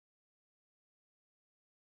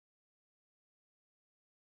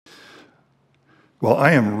Well,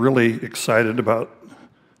 I am really excited about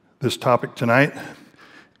this topic tonight,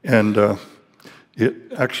 and it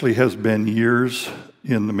actually has been years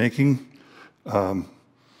in the making.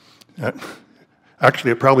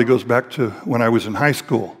 Actually, it probably goes back to when I was in high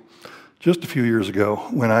school, just a few years ago,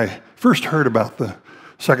 when I first heard about the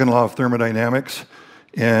second law of thermodynamics,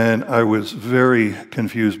 and I was very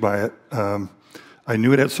confused by it. I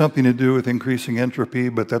knew it had something to do with increasing entropy,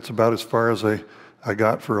 but that's about as far as I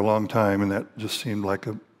got for a long time, and that just seemed like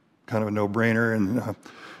a kind of a no-brainer, and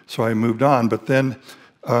so I moved on. But then,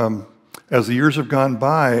 as the years have gone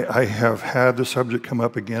by, I have had the subject come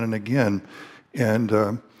up again and again,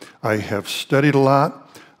 and I have studied a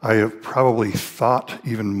lot. I have probably thought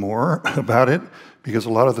even more about it, because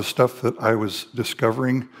a lot of the stuff that I was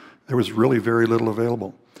discovering, there was really very little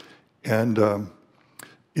available. And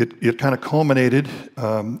it kind of culminated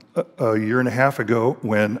a year and a half ago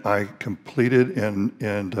when I completed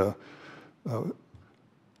and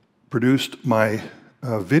produced my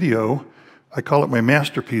video. I call it my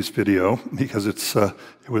masterpiece video because it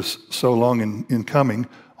was so long in coming,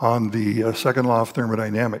 on the second law of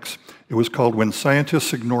thermodynamics. It was called When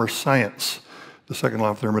Scientists Ignore Science, the second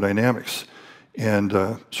law of thermodynamics. And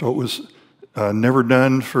so it was never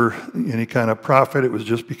done for any kind of profit. It was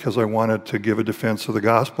just because I wanted to give a defense of the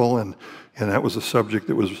gospel, and that was a subject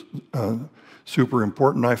that was super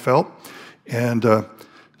important, I felt. And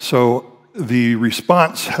so the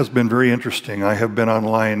response has been very interesting. I have been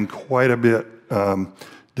online quite a bit,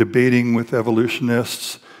 debating with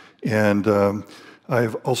evolutionists, and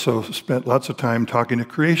I've also spent lots of time talking to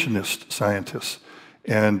creationist scientists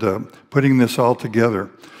and putting this all together.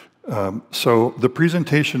 So the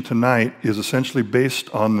presentation tonight is essentially based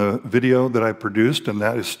on the video that I produced, and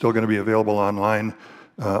that is still going to be available online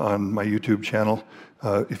on my YouTube channel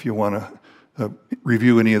if you want to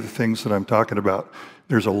review any of the things that I'm talking about.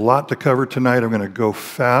 There's a lot to cover tonight. I'm going to go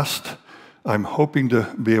fast. I'm hoping to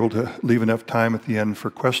be able to leave enough time at the end for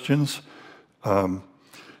questions.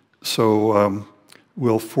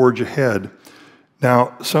 We'll forge ahead.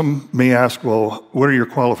 Now, some may ask, well, what are your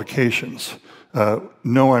qualifications?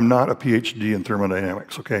 No, I'm not a PhD in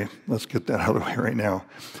thermodynamics, okay? Let's get that out of the way right now.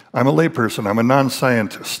 I'm a layperson. I'm a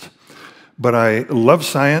non-scientist. But I love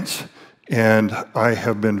science, and I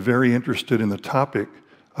have been very interested in the topic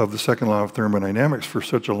of the second law of thermodynamics for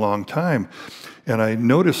such a long time. And I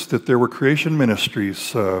noticed that there were creation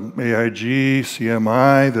ministries, AIG,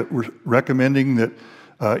 CMI, that were recommending that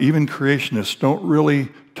even creationists don't really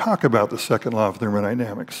talk about the second law of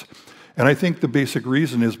thermodynamics. And I think the basic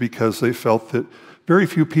reason is because they felt that very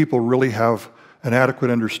few people really have an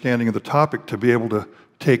adequate understanding of the topic to be able to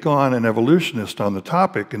take on an evolutionist on the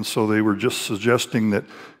topic, and so they were just suggesting that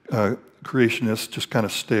creationists just kind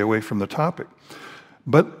of stay away from the topic.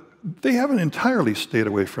 But they haven't entirely stayed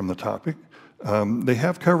away from the topic. They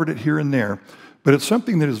have covered it here and there, but it's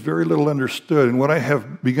something that is very little understood, and what I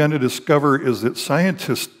have begun to discover is that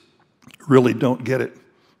scientists really don't get it,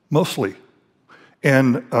 mostly.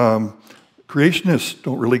 And creationists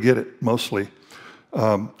don't really get it, mostly.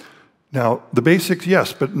 Now, the basics,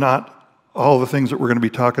 yes, but not all the things that we're going to be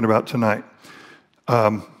talking about tonight.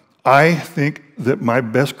 I think that my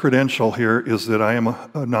best credential here is that I am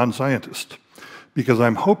a non-scientist, because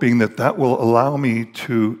I'm hoping that that will allow me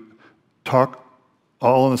to talk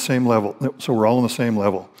all on the same level, so we're all on the same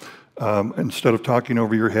level, instead of talking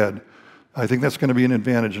over your head. I think that's going to be an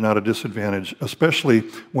advantage, not a disadvantage, especially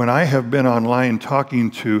when I have been online talking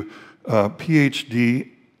to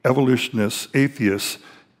PhD evolutionists, atheists,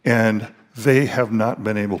 and they have not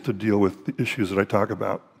been able to deal with the issues that I talk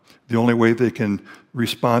about. The only way they can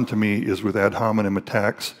respond to me is with ad hominem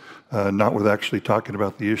attacks, not with actually talking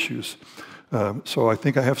about the issues. So I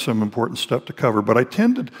think I have some important stuff to cover, but I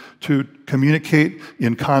tended to communicate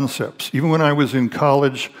in concepts. Even when I was in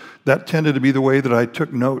college, that tended to be the way that I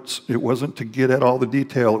took notes. It wasn't to get at all the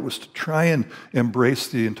detail. It was to try and embrace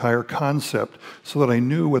the entire concept so that I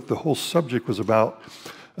knew what the whole subject was about,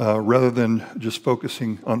 rather than just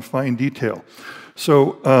focusing on fine detail.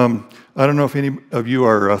 So I don't know if any of you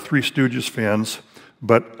are Three Stooges fans,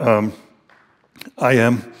 but I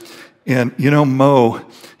am. And you know, Mo,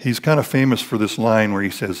 he's kind of famous for this line where he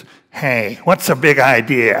says, "Hey, what's a big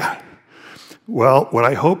idea?" Well, what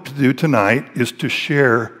I hope to do tonight is to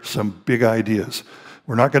share some big ideas.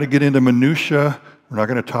 We're not going to get into minutia. We're not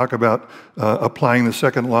going to talk about applying the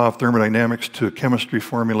second law of thermodynamics to chemistry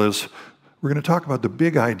formulas. We're going to talk about the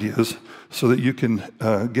big ideas so that you can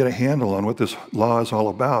get a handle on what this law is all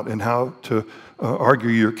about and how to argue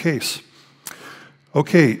your case.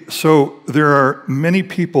 Okay, so there are many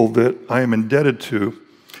people that I am indebted to,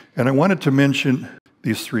 and I wanted to mention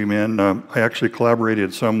these three men. I actually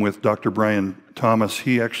collaborated some with Dr. Brian Thomas.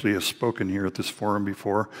 He actually has spoken here at this forum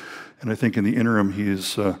before, and I think in the interim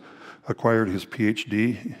he's acquired his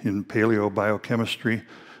PhD in paleobiochemistry.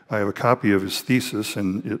 I have a copy of his thesis,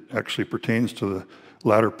 and it actually pertains to the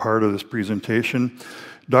latter part of this presentation.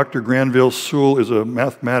 Dr. Granville Sewell is a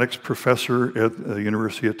mathematics professor at the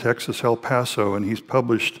University of Texas, El Paso, and he's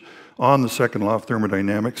published on the second law of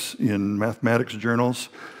thermodynamics in mathematics journals.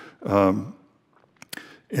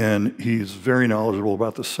 And he's very knowledgeable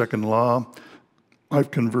about the second law.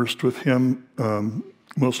 I've conversed with him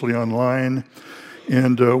mostly online.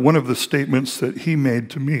 And one of the statements that he made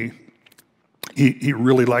to me, he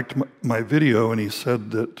really liked my video, and he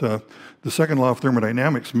said that the second law of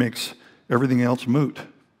thermodynamics makes everything else moot.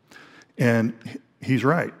 And he's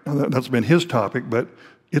right. That's been his topic, but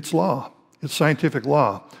it's law. It's scientific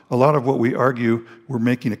law. A lot of what we argue, we're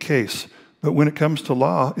making a case. But when it comes to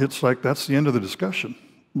law, it's like that's the end of the discussion.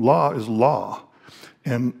 Law is law.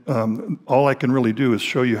 And all I can really do is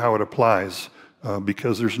show you how it applies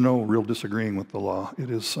because there's no real disagreeing with the law. It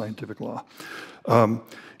is scientific law.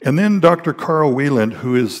 And then Dr. Carl Wieland,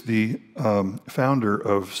 who is the founder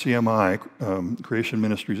of CMI, Creation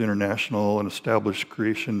Ministries International, an established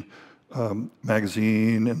creation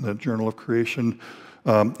magazine and the Journal of Creation.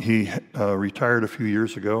 He retired a few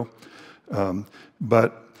years ago.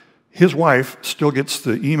 But his wife still gets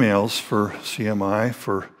the emails for CMI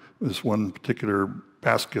for this one particular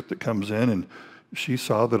basket that comes in, and she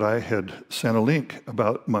saw that I had sent a link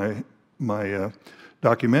about my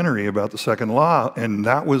documentary about the second law, and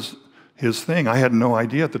that was his thing. I had no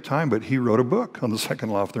idea at the time, but he wrote a book on the second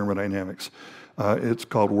law of thermodynamics. It's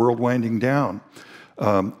called World Winding Down.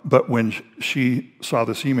 But when she saw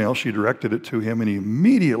this email, she directed it to him, and he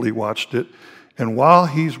immediately watched it. And while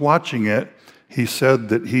he's watching it, he said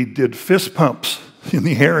that he did fist pumps in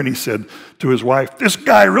the air, and he said to his wife, "This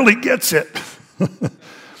guy really gets it."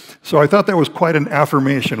 So I thought that was quite an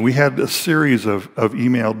affirmation. We had a series of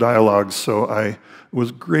email dialogues, so I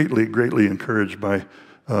was greatly, greatly encouraged by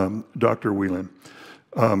Dr. Wieland.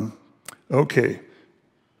 Okay,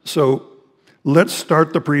 so let's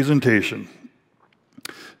start the presentation.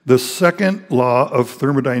 The second law of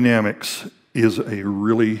thermodynamics is a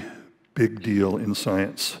really big deal in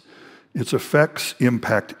science. Its effects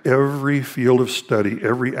impact every field of study,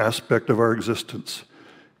 every aspect of our existence.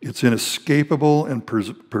 It's inescapable and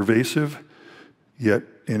pervasive, yet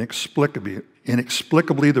inexplicably,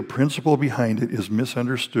 the principle behind it is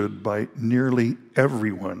misunderstood by nearly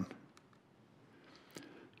everyone,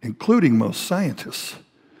 including most scientists.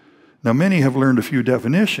 Now, many have learned a few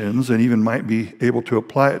definitions and even might be able to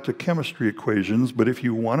apply it to chemistry equations, but if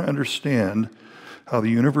you want to understand how the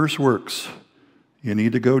universe works, you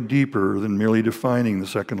need to go deeper than merely defining the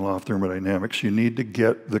second law of thermodynamics. You need to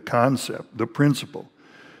get the concept, the principle.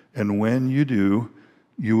 And when you do,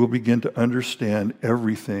 you will begin to understand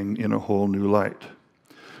everything in a whole new light.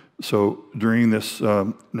 So during this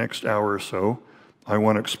next hour or so, I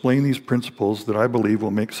want to explain these principles that I believe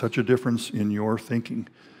will make such a difference in your thinking.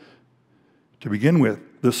 To begin with,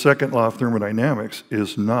 the second law of thermodynamics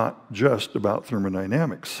is not just about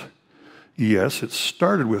thermodynamics. Yes, it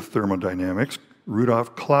started with thermodynamics.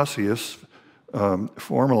 Rudolf Clausius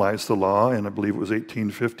formalized the law in, I believe it was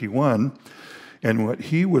 1851, and what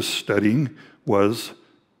he was studying was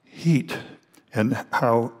heat and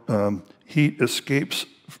how heat escapes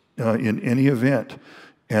in any event,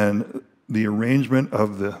 and the arrangement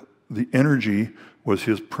of the energy was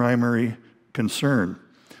his primary concern,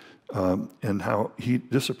 and how heat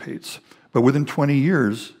dissipates. But within 20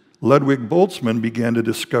 years, Ludwig Boltzmann began to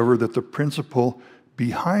discover that the principle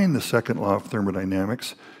behind the second law of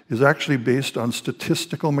thermodynamics is actually based on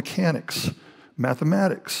statistical mechanics,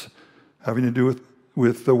 mathematics, having to do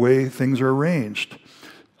with the way things are arranged.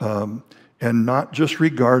 And not just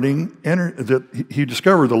regarding energy, that he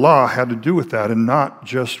discovered the law had to do with that, and not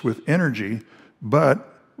just with energy,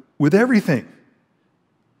 but with everything.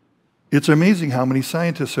 It's amazing how many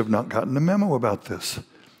scientists have not gotten the memo about this.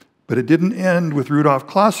 But it didn't end with Rudolf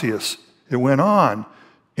Clausius. It went on,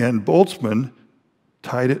 and Boltzmann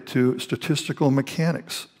tied it to statistical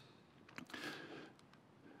mechanics.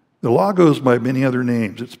 The law goes by many other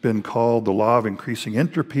names. It's been called the law of increasing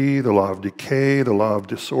entropy, the law of decay, the law of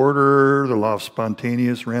disorder, the law of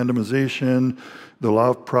spontaneous randomization, the law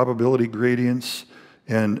of probability gradients,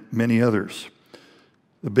 and many others.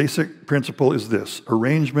 The basic principle is this: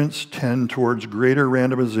 arrangements tend towards greater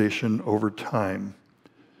randomization over time.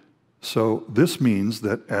 So this means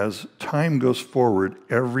that as time goes forward,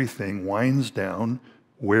 everything winds down,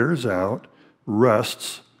 wears out,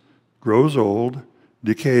 rusts, grows old,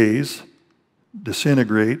 decays,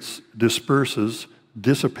 disintegrates, disperses,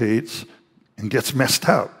 dissipates, and gets messed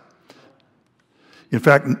up. In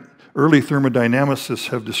fact, early thermodynamicists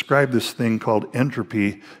have described this thing called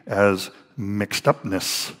entropy as mixed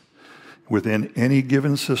upness. Within any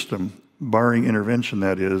given system, barring intervention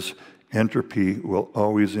that is, entropy will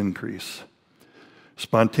always increase.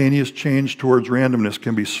 Spontaneous change towards randomness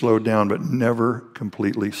can be slowed down, but never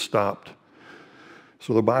completely stopped.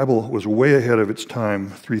 So the Bible was way ahead of its time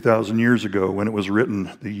 3,000 years ago when it was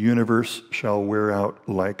written, "The universe shall wear out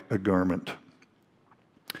like a garment."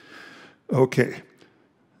 Okay,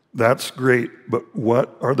 that's great, but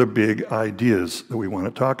what are the big ideas that we want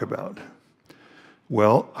to talk about?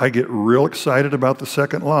 Well, I get real excited about the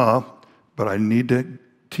second law, but I need to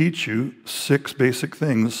teach you 6 basic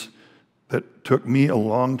things that took me a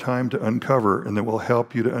long time to uncover and that will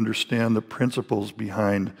help you to understand the principles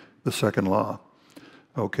behind the second law.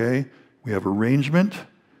 Okay? We have arrangement,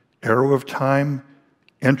 arrow of time,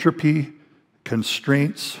 entropy,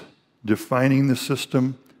 constraints, defining the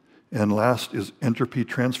system, and last is entropy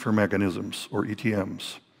transfer mechanisms, or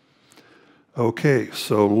ETMs. Okay,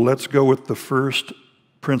 so let's go with the first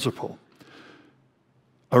principle.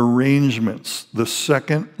 Arrangements. The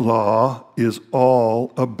second law is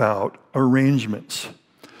all about arrangements.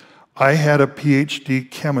 I had a PhD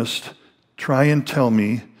chemist try and tell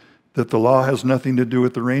me that the law has nothing to do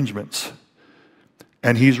with arrangements.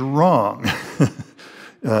 And he's wrong.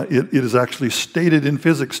 It is actually stated in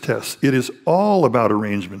physics tests. It is all about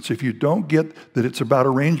arrangements. If you don't get that it's about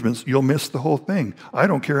arrangements, you'll miss the whole thing. I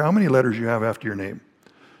don't care how many letters you have after your name.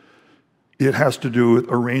 It has to do with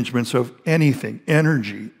arrangements of anything,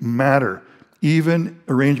 energy, matter, even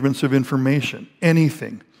arrangements of information,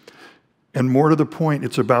 anything. And more to the point,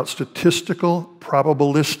 it's about statistical,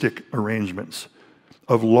 probabilistic arrangements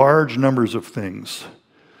of large numbers of things.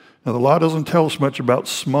 Now, the law doesn't tell us much about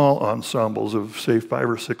small ensembles of, say, 5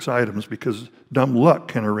 or 6 items, because dumb luck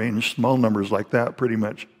can arrange small numbers like that pretty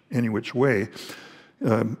much any which way,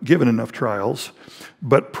 given enough trials.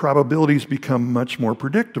 But probabilities become much more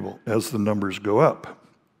predictable as the numbers go up.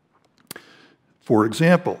 For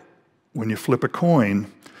example, when you flip a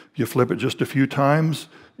coin, you flip it just a few times,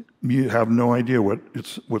 you have no idea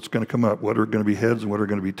what's going to come up, what are going to be heads and what are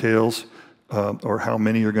going to be tails, or how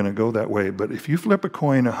many are going to go that way. But if you flip a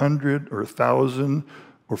coin 100 or 1,000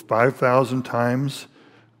 or 5,000 times,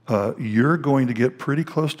 you're going to get pretty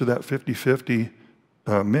close to that 50-50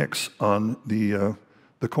 mix on the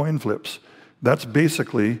coin flips. That's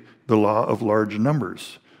basically the law of large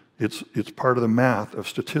numbers. It's part of the math of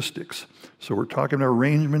statistics. So we're talking about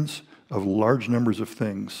arrangements of large numbers of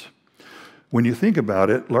things. When you think about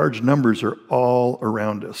it, large numbers are all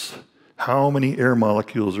around us. How many air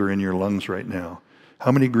molecules are in your lungs right now?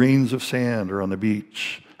 How many grains of sand are on the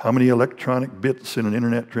beach? How many electronic bits in an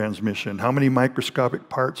internet transmission? How many microscopic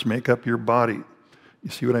parts make up your body? You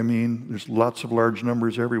see what I mean? There's lots of large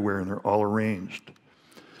numbers everywhere, and they're all arranged.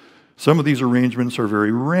 Some of these arrangements are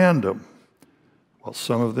very random, while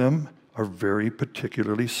some of them are very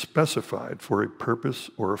particularly specified for a purpose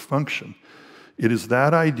or a function. It is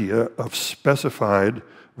that idea of specified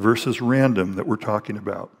versus random that we're talking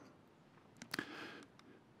about.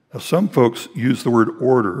 Now, some folks use the word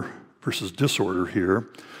order versus disorder here,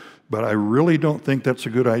 but I really don't think that's a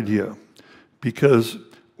good idea, because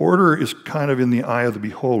order is kind of in the eye of the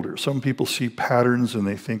beholder. Some people see patterns and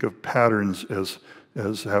they think of patterns as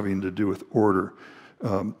having to do with order.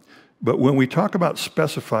 But when we talk about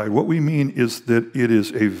specified, what we mean is that it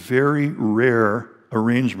is a very rare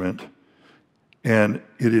arrangement, and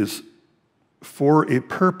it is for a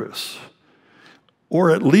purpose,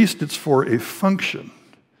 or at least it's for a function.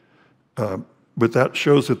 But that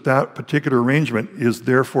shows that that particular arrangement is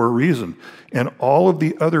there for a reason. And all of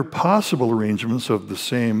the other possible arrangements of the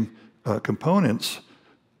same components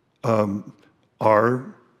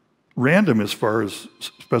are random as far as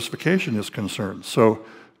specification is concerned. So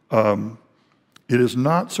it is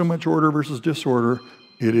not so much order versus disorder.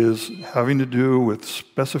 It is having to do with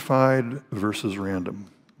specified versus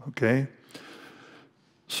random. Okay?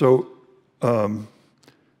 So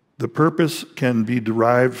the purpose can be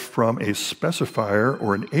derived from a specifier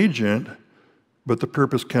or an agent, but the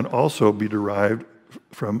purpose can also be derived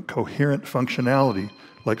from coherent functionality,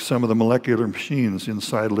 like some of the molecular machines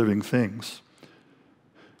inside living things.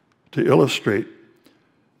 To illustrate,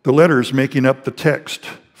 the letters making up the text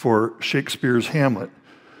for Shakespeare's Hamlet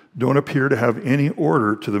don't appear to have any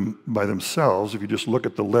order to them by themselves if you just look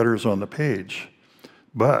at the letters on the page.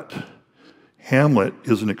 But Hamlet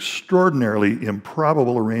is an extraordinarily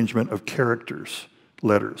improbable arrangement of characters,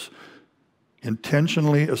 letters,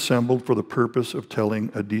 intentionally assembled for the purpose of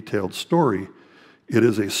telling a detailed story. It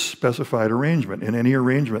is a specified arrangement, and any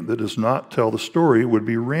arrangement that does not tell the story would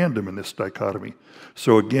be random in this dichotomy.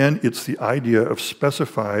 So again, it's the idea of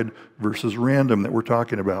specified versus random that we're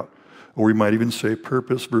talking about. Or we might even say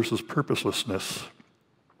purpose versus purposelessness.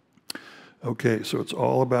 Okay, so it's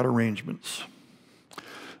all about arrangements.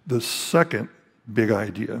 The second big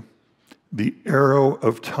idea, the arrow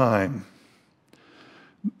of time.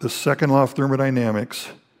 The second law of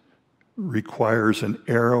thermodynamics requires an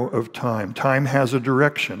arrow of time. Time has a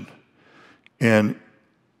direction, and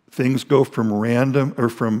things go from random, or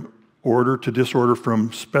from order to disorder,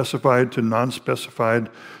 from specified to non-specified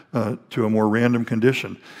to a more random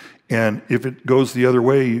condition. And if it goes the other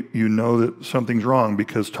way, you know that something's wrong,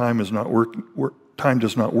 because time does not work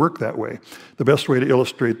that way. The best way to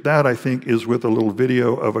illustrate that, I think, is with a little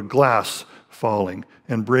video of a glass falling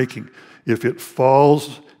and breaking. If it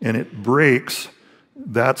falls and it breaks,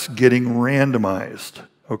 that's getting randomized,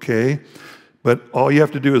 okay? But all you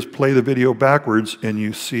have to do is play the video backwards and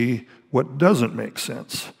you see what doesn't make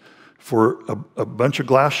sense. For a bunch of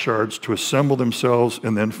glass shards to assemble themselves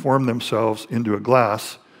and then form themselves into a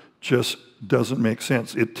glass just doesn't make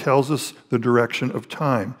sense. It tells us the direction of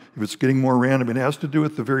time. If it's getting more random, it has to do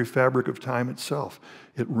with the very fabric of time itself.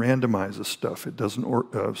 It randomizes stuff. It doesn't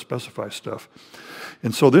specify stuff.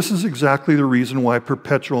 And so this is exactly the reason why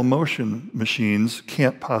perpetual motion machines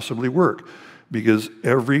can't possibly work, because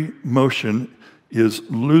every motion is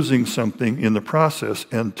losing something in the process,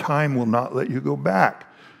 and time will not let you go back.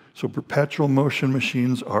 So perpetual motion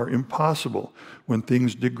machines are impossible. When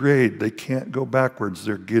things degrade, they can't go backwards.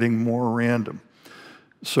 They're getting more random.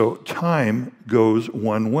 So time goes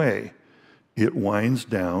one way. It winds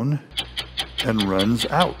down and runs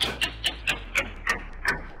out.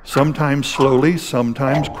 Sometimes slowly,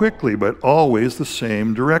 sometimes quickly, but always the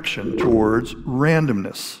same direction, towards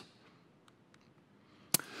randomness.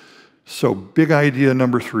 So big idea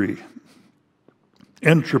number 3,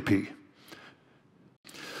 entropy.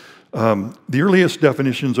 The earliest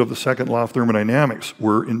definitions of the second law of thermodynamics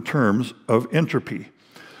were in terms of entropy.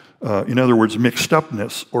 In other words, mixed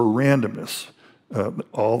upness or randomness,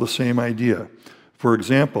 all the same idea. For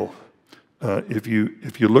example, if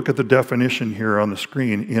you look at the definition here on the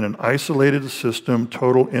screen, in an isolated system,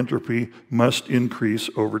 total entropy must increase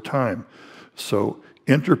over time. So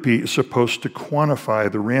entropy is supposed to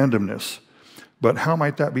quantify the randomness. But how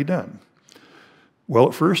might that be done? Well,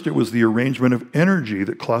 at first it was the arrangement of energy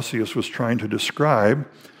that Clausius was trying to describe.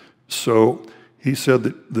 So he said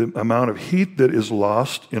that the amount of heat that is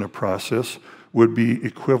lost in a process would be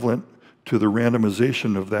equivalent to the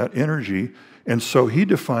randomization of that energy. And so he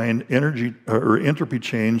defined energy or entropy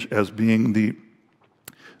change as being the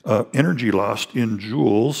energy lost in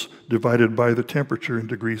joules divided by the temperature in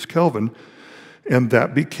degrees Kelvin. And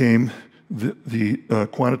that became the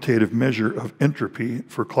quantitative measure of entropy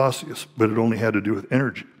for Clausius, but it only had to do with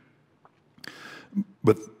energy.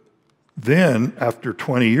 But then, after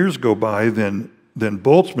 20 years go by, then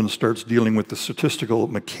Boltzmann starts dealing with the statistical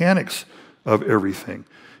mechanics of everything.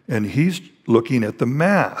 And he's looking at the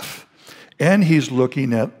math. And he's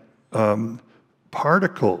looking at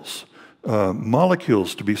particles,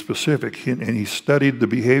 molecules to be specific. And he studied the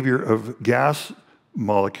behavior of gas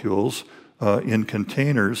molecules in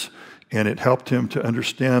containers, and it helped him to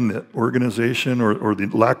understand the organization or the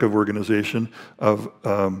lack of organization of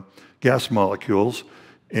gas molecules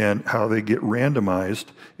and how they get randomized.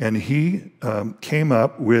 And he came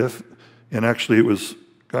up with, and actually it was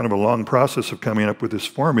kind of a long process of coming up with this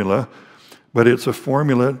formula, but it's a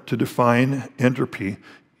formula to define entropy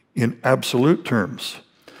in absolute terms.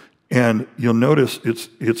 And you'll notice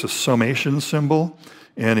it's a summation symbol,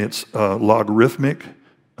 and it's a logarithmic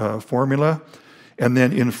formula. And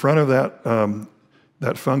then in front of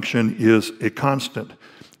that function is a constant.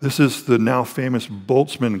 This is the now famous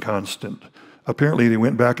Boltzmann constant. Apparently they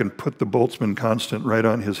went back and put the Boltzmann constant right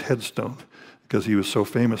on his headstone because he was so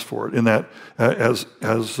famous for it. And that as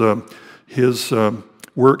his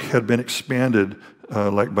work had been expanded,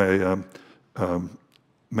 like by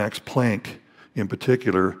Max Planck in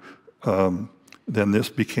particular, then this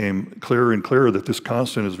became clearer and clearer that this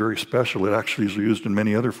constant is very special. It actually is used in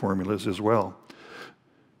many other formulas as well.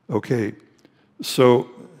 Okay, so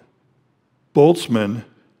Boltzmann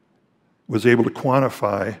was able to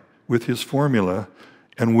quantify with his formula,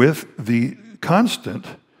 and with the constant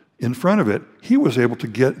in front of it, he was able to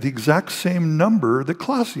get the exact same number that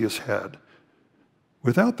Clausius had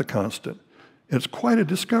without the constant. And it's quite a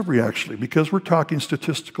discovery, actually, because we're talking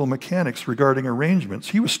statistical mechanics regarding arrangements.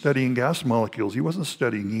 He was studying gas molecules. He wasn't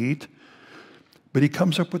studying heat. But he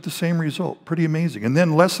comes up with the same result. Pretty amazing. And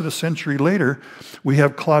then less than a century later, we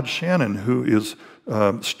have Claude Shannon, who is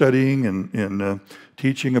studying and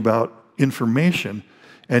teaching about information.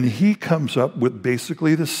 And he comes up with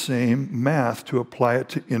basically the same math to apply it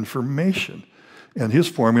to information. And his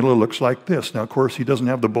formula looks like this. Now, of course, he doesn't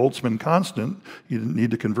have the Boltzmann constant. He didn't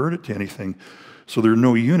need to convert it to anything. So there are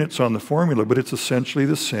no units on the formula, but it's essentially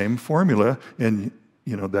the same formula. And,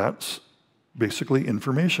 you know, that's basically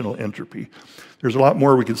informational entropy. There's a lot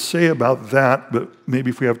more we could say about that, but maybe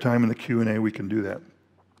if we have time in the Q&A, we can do that.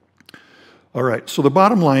 All right, so the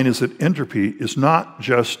bottom line is that entropy is not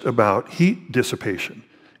just about heat dissipation.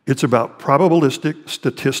 It's about probabilistic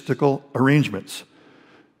statistical arrangements.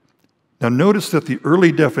 Now notice that the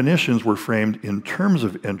early definitions were framed in terms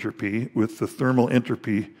of entropy, with the thermal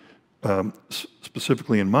entropy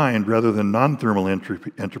specifically in mind, rather than non-thermal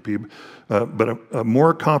entropy, but a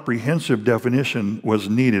more comprehensive definition was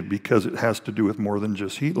needed because it has to do with more than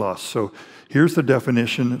just heat loss. So here's the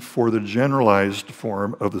definition for the generalized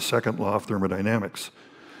form of the second law of thermodynamics.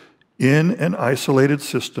 In an isolated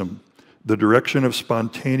system, the direction of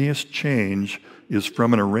spontaneous change is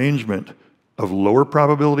from an arrangement of lower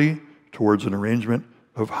probability towards an arrangement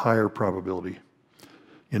of higher probability.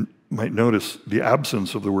 You might notice the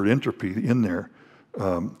absence of the word entropy in there.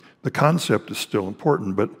 The concept is still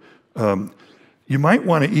important, but you might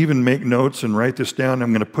want to even make notes and write this down.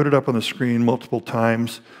 I'm going to put it up on the screen multiple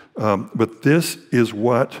times, but this is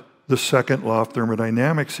what the second law of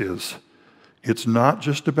thermodynamics is. It's not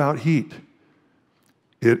just about heat.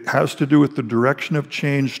 It has to do with the direction of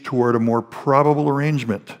change toward a more probable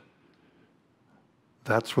arrangement.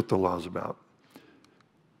 That's what the law is about.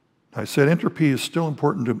 I said entropy is still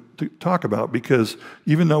important to talk about because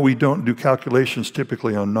even though we don't do calculations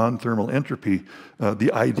typically on non-thermal entropy, the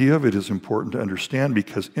idea of it is important to understand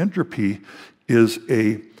because entropy is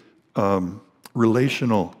a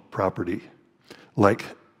relational property like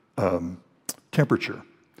temperature.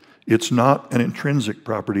 It's not an intrinsic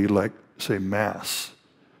property like, say, mass.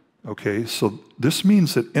 Okay, so this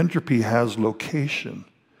means that entropy has location.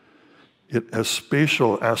 It has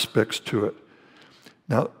spatial aspects to it.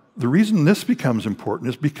 Now, the reason this becomes important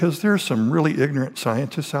is because there are some really ignorant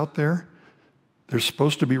scientists out there. They're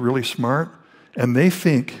supposed to be really smart, and they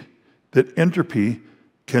think that entropy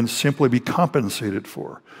can simply be compensated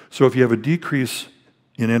for. So if you have a decrease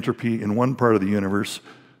in entropy in one part of the universe,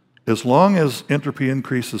 as long as entropy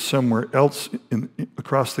increases somewhere else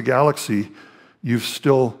across the galaxy, you've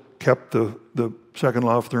still kept the second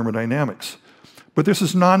law of thermodynamics. But this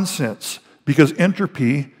is nonsense because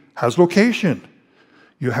entropy has location.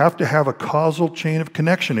 You have to have a causal chain of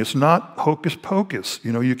connection. It's not hocus pocus.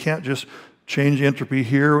 You know, you can't just change entropy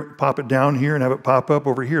here, pop it down here, and have it pop up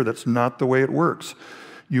over here. That's not the way it works.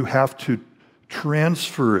 You have to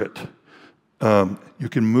transfer it. You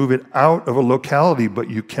can move it out of a locality, but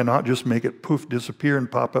you cannot just make it poof, disappear,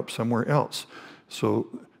 and pop up somewhere else. So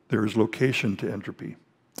there is location to entropy.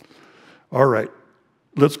 All right,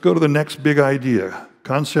 let's go to the next big idea.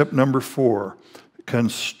 Concept number 4,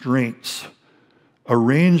 constraints.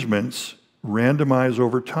 Arrangements randomize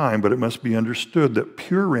over time, but it must be understood that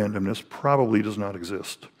pure randomness probably does not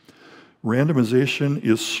exist. Randomization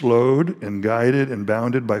is slowed and guided and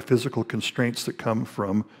bounded by physical constraints that come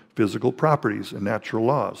from physical properties and natural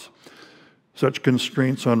laws. Such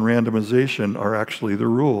constraints on randomization are actually the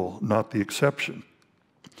rule, not the exception.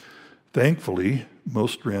 Thankfully,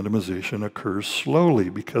 most randomization occurs slowly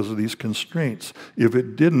because of these constraints. If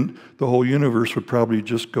it didn't, the whole universe would probably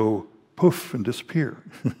just go poof and disappear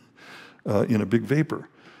in a big vapor.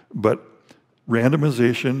 But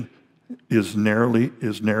randomization is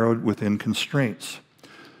narrowed within constraints.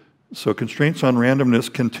 So constraints on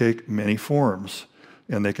randomness can take many forms,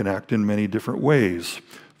 and they can act in many different ways.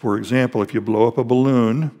 For example, if you blow up a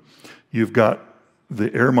balloon, you've got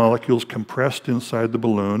the air molecules compressed inside the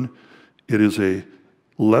balloon. It is a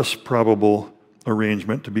less probable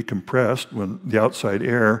arrangement to be compressed when the outside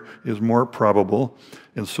air is more probable,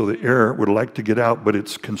 and so the air would like to get out, but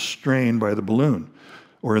it's constrained by the balloon.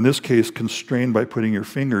 Or in this case, constrained by putting your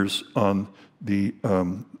fingers on the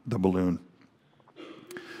balloon.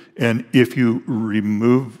 And if you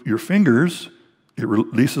remove your fingers, it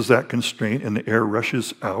releases that constraint and the air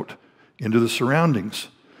rushes out into the surroundings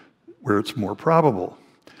where it's more probable.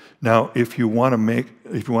 Now, if you want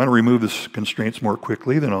to remove the constraints more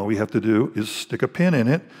quickly, then all we have to do is stick a pin in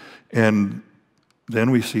it, and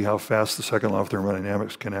then we see how fast the second law of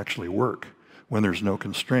thermodynamics can actually work when there's no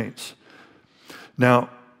constraints.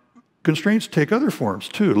 Now, constraints take other forms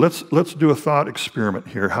too. Let's do a thought experiment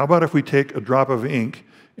here. How about if we take a drop of ink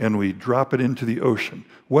and we drop it into the ocean?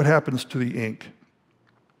 What happens to the ink?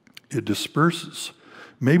 it disperses.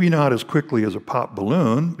 Maybe not as quickly as a pop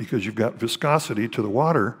balloon because you've got viscosity to the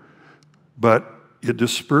water, but it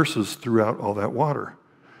disperses throughout all that water.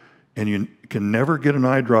 And you can never get an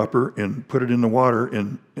eyedropper and put it in the water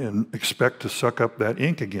and expect to suck up that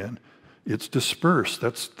ink again. It's dispersed.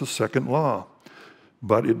 That's the second law.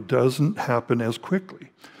 But it doesn't happen as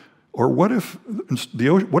quickly. Or what if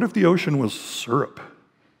the ocean was syrup,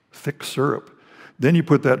 thick syrup? Then you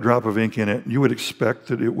put that drop of ink in it, you would expect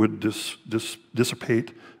that it would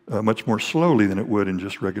dissipate much more slowly than it would in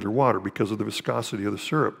just regular water because of the viscosity of the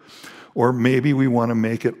syrup. Or maybe we want to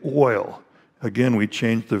make it oil. Again, we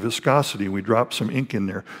change the viscosity, we drop some ink in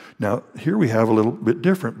there. Now, here we have a little bit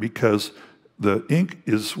different because the ink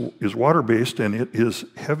is water-based and it is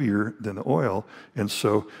heavier than the oil, and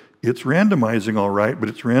so it's randomizing all right, but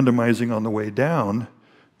it's randomizing on the way down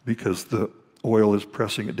because the oil is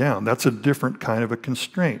pressing it down. That's a different kind of a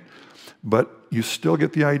constraint. But you still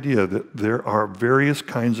get the idea that there are various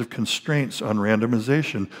kinds of constraints on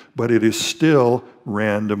randomization, but it is still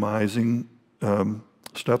randomizing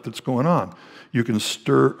stuff that's going on. You can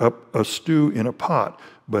stir up a stew in a pot,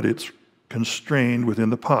 but it's constrained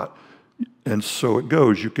within the pot. And so it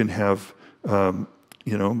goes. You can have,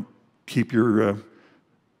 keep your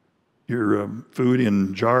food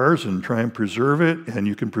in jars and try and preserve it, and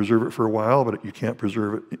you can preserve it for a while, but you can't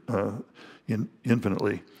preserve it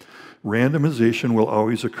infinitely. Randomization will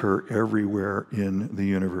always occur everywhere in the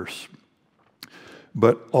universe,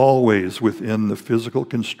 but always within the physical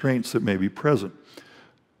constraints that may be present.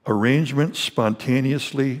 Arrangements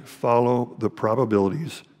spontaneously follow the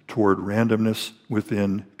probabilities toward randomness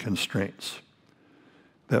within constraints.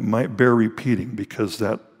 That might bear repeating because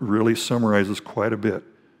that really summarizes quite a bit.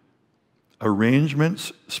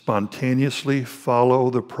 Arrangements spontaneously follow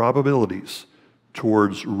the probabilities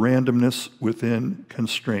towards randomness within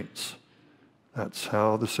constraints. That's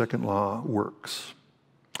how the second law works.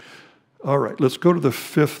 All right, let's go to the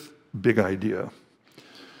fifth big idea.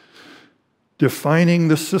 Defining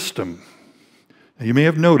the system. Now, you may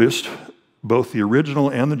have noticed both the original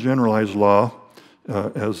and the generalized law,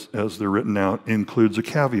 as they're written out, includes a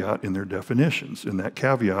caveat in their definitions, and that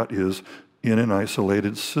caveat is in an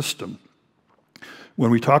isolated system. When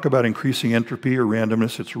we talk about increasing entropy or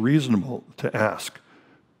randomness, it's reasonable to ask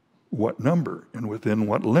what number and within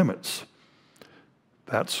what limits.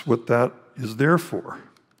 That's what that is there for.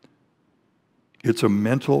 It's a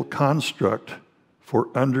mental construct for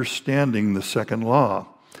understanding the second law.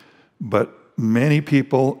 But many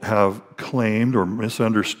people have claimed or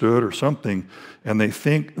misunderstood or something, and they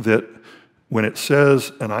think that when it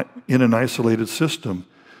says in an isolated system,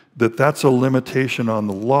 that that's a limitation on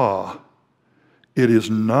the law. It is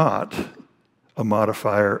not a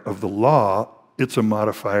modifier of the law, it's a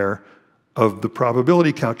modifier of the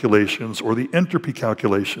probability calculations or the entropy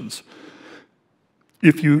calculations.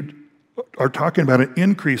 If you are talking about an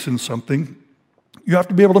increase in something, you have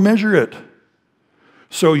to be able to measure it.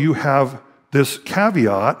 So you have this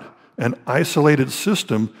caveat, an isolated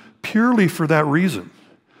system, purely for that reason.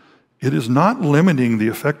 It is not limiting the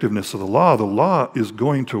effectiveness of the law. The law is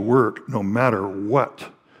going to work no matter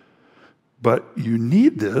what. But you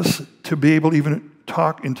need this to be able to even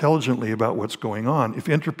talk intelligently about what's going on. If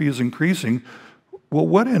entropy is increasing, well,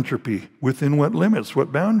 what entropy? Within what limits?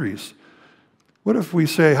 What boundaries? What if we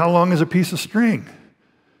say, how long is a piece of string?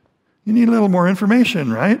 You need a little more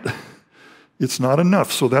information, right? It's not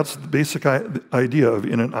enough. So that's the basic idea of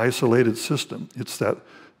in an isolated system. It's that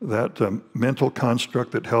mental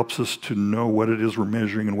construct that helps us to know what it is we're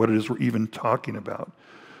measuring and what it is we're even talking about.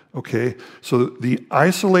 Okay, so the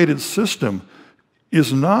isolated system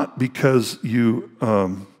is not because you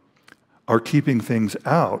are keeping things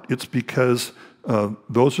out. It's because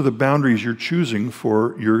those are the boundaries you're choosing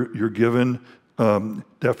for your given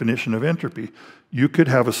definition of entropy. You could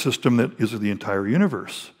have a system that is the entire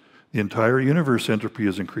universe. The entire universe entropy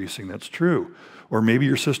is increasing, that's true. Or maybe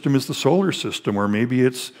your system is the solar system, or maybe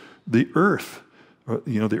it's the Earth,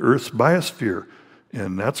 the Earth's biosphere.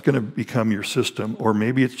 And that's going to become your system. Or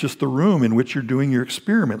maybe it's just the room in which you're doing your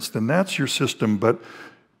experiments. Then that's your system. But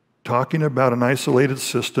talking about an isolated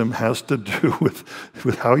system has to do with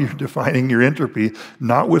how you're defining your entropy,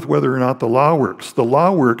 not with whether or not the law works. The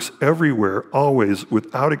law works everywhere, always,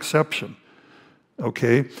 without exception.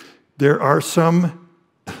 Okay? There are some,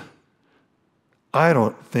 I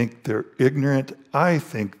don't think they're ignorant. I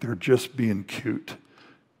think they're just being cute.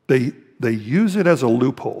 They use it as a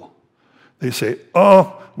loophole. They say,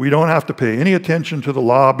 oh, we don't have to pay any attention to the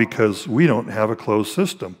law because we don't have a closed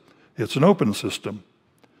system. It's an open system.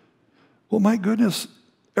 Well, my goodness,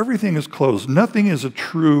 everything is closed. Nothing is a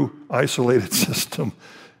true isolated system.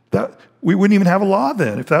 We wouldn't even have a law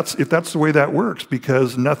then if that's the way that works,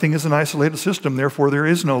 because nothing is an isolated system, therefore there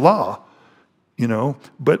is no law, you know.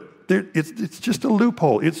 But it's just a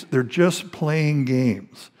loophole. They're just playing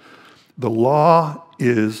games. The law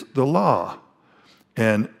is the law.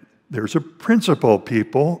 And there's a principle,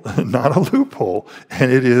 people, not a loophole.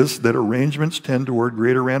 And it is that arrangements tend toward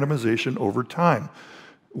greater randomization over time.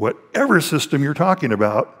 Whatever system you're talking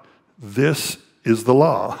about, this is the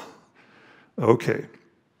law. Okay.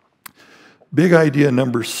 Big idea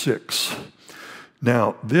number 6.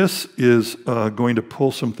 Now, this is going to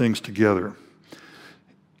pull some things together.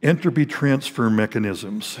 Entropy transfer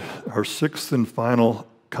mechanisms, our 6th and final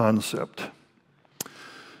concept.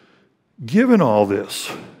 Given all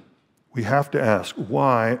this, we have to ask,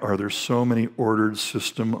 why are there so many ordered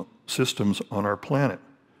systems on our planet?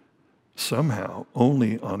 Somehow,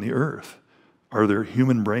 only on the Earth are there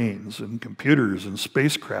human brains and computers and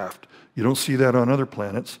spacecraft. You don't see that on other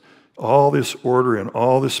planets. All this order and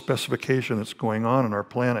all this specification that's going on our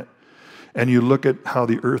planet. And you look at how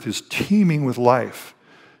the Earth is teeming with life.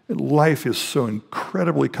 And life is so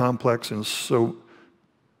incredibly complex and so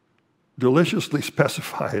deliciously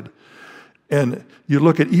specified. And you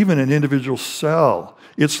look at even an individual cell,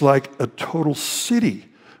 it's like a total city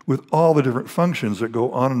with all the different functions that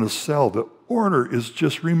go on in a cell. The order is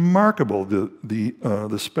just remarkable,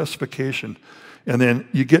 the specification. And then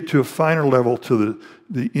you get to a finer level to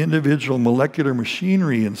the individual molecular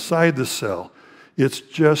machinery inside the cell. It's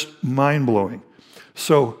just mind-blowing.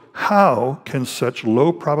 So how can such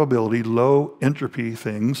low probability, low entropy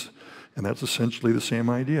things, and that's essentially the same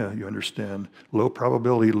idea, you understand, low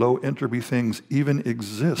probability, low entropy things even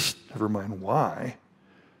exist, never mind why.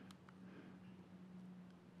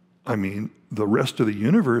 I mean, the rest of the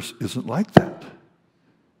universe isn't like that.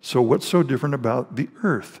 So what's so different about the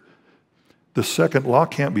Earth? The second law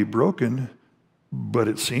can't be broken, but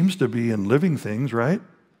it seems to be in living things, right?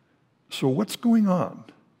 So what's going on?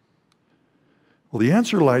 Well, the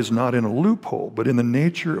answer lies not in a loophole, but in the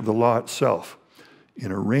nature of the law itself,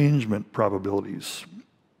 in arrangement probabilities.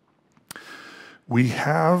 We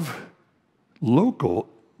have localities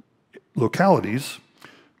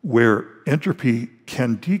where entropy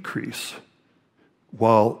can decrease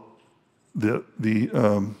while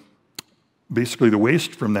basically the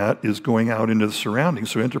waste from that is going out into the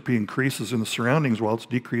surroundings. So entropy increases in the surroundings while it's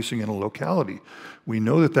decreasing in a locality. We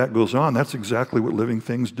know that that goes on. That's exactly what living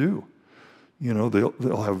things do. You know,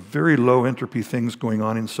 they'll have very low entropy things going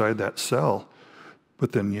on inside that cell,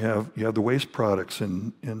 but then you have the waste products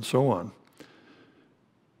and so on.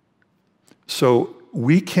 So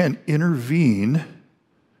we can intervene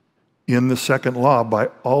in the second law by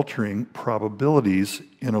altering probabilities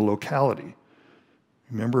in a locality.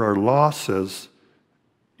 Remember, our law says,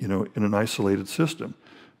 you know, in an isolated system.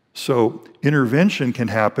 So intervention can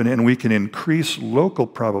happen, and we can increase local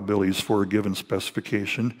probabilities for a given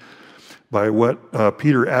specification by what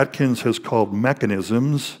Peter Atkins has called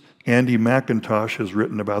mechanisms. Andy McIntosh has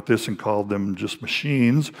written about this and called them just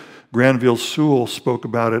machines. Granville Sewell spoke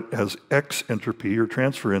about it as X entropy or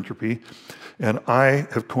transfer entropy. And I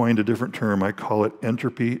have coined a different term. I call it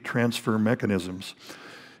entropy transfer mechanisms.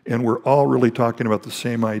 And we're all really talking about the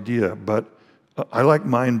same idea, but I like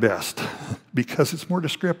mine best because it's more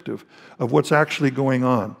descriptive of what's actually going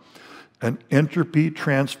on. An entropy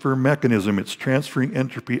transfer mechanism. It's transferring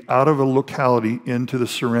entropy out of a locality into the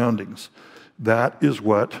surroundings. That is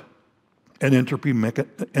what an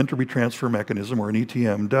entropy transfer mechanism, or an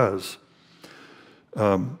ETM, does.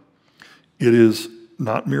 It is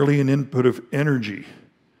not merely an input of energy,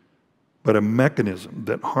 but a mechanism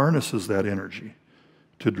that harnesses that energy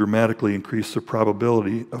to dramatically increase the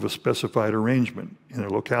probability of a specified arrangement in a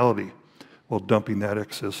locality while dumping that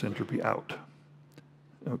excess entropy out.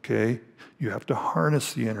 Okay? You have to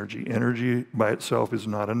harness the energy. Energy by itself is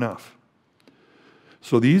not enough.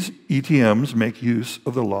 So these ETMs make use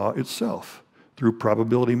of the law itself through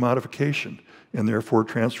probability modification and therefore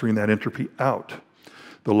transferring that entropy out.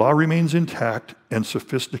 The law remains intact, and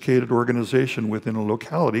sophisticated organization within a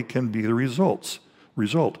locality can be the result.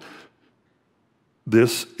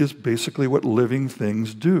 This is basically what living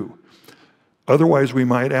things do. Otherwise, we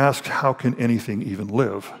might ask, how can anything even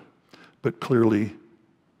live? But clearly,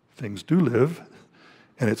 things do live,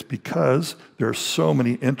 and it's because there are so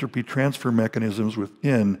many entropy transfer mechanisms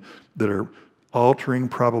within that are altering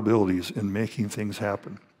probabilities and making things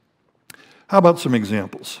happen. How about some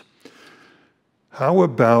examples? How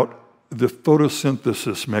about the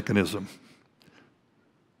photosynthesis mechanism?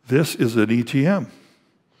 This is an ETM.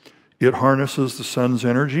 It harnesses the sun's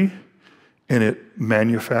energy, and it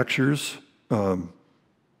energy.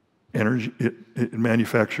 It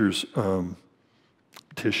manufactures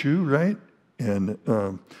tissue, right? And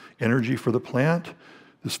energy for the plant.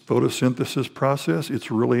 This photosynthesis process,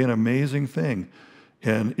 it's really an amazing thing.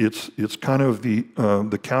 And it's kind of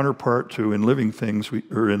the counterpart to in living things,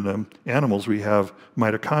 or in animals, we have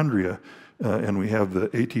mitochondria, and we have the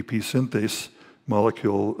ATP synthase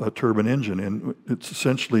molecule turbine engine, and it's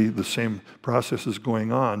essentially the same processes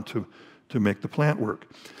going on to make the plant work.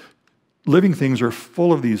 Living things are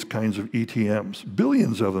full of these kinds of ETMs,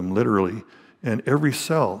 billions of them literally, and every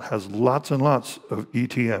cell has lots and lots of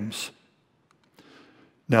ETMs.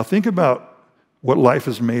 Now think about what life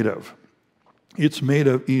is made of. It's made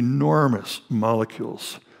of enormous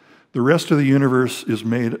molecules. The rest of the universe is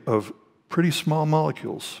made of pretty small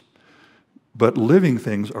molecules, but living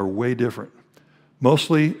things are way different.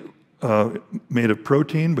 Mostly made of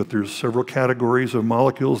protein, but there's several categories of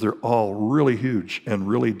molecules. They're all really huge and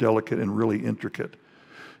really delicate and really intricate.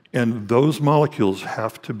 And those molecules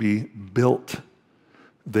have to be built.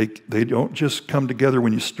 They don't just come together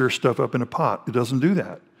when you stir stuff up in a pot. It doesn't do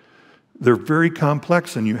that. They're very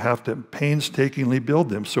complex, and you have to painstakingly build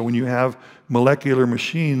them. So when you have molecular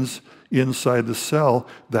machines inside the cell,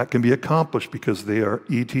 that can be accomplished because they are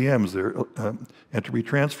ETMs, they're entropy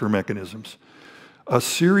transfer mechanisms. A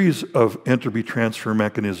series of entropy transfer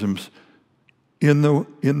mechanisms in the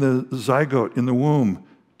zygote, in the womb,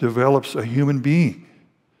 develops a human being.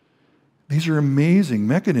 These are amazing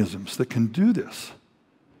mechanisms that can do this.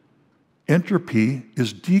 Entropy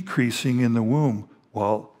is decreasing in the womb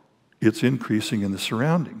while it's increasing in the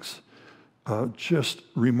surroundings. Just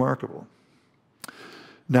remarkable.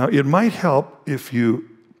 Now, it might help if you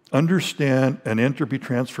understand an entropy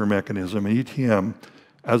transfer mechanism, an ETM,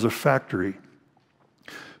 as a factory.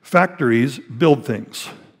 Factories build things,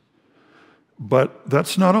 but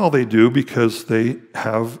that's not all they do, because they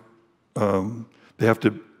have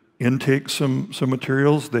to intake some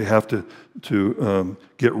materials. They have to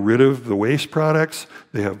get rid of the waste products.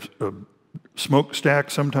 They have smokestack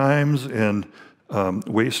sometimes, and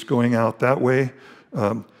waste going out that way.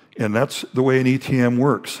 And that's the way an ETM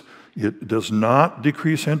works. It does not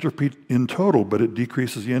decrease entropy in total, but it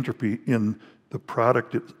decreases the entropy in the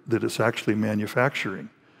product that it's actually manufacturing.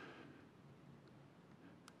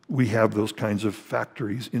 We have those kinds of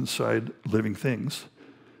factories inside living things.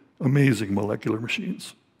 Amazing molecular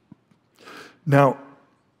machines. Now,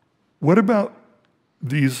 what about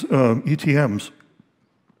these ETMs?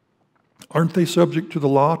 Aren't they subject to the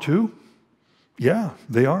law too? Yeah,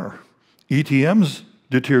 they are. ETMs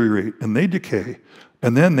deteriorate and they decay,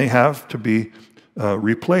 and then they have to be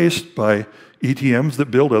replaced by ETMs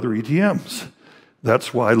that build other ETMs.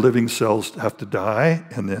 That's why living cells have to die,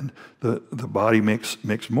 and then the body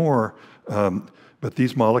makes more. But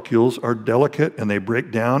these molecules are delicate, and they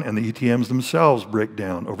break down, and the ETMs themselves break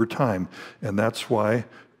down over time. And that's why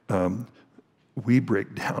we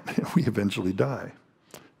break down and we eventually die.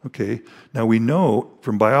 Okay? Now we know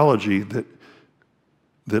from biology that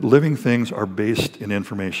living things are based in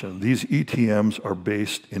information. These ETMs are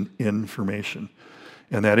based in information.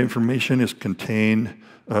 And that information is contained,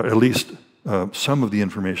 at least some of the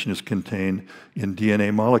information is contained in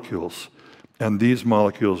DNA molecules. And these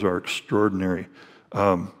molecules are extraordinary.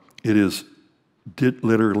 It is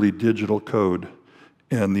literally digital code.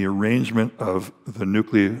 And the arrangement of the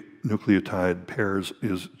nucleotide pairs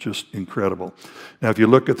is just incredible. Now, if you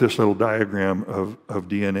look at this little diagram of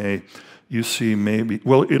DNA, you see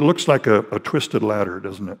well, it looks like a twisted ladder,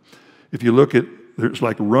 doesn't it? If you look at, there's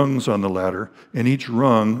like rungs on the ladder, and each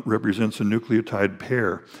rung represents a nucleotide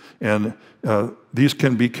pair. And these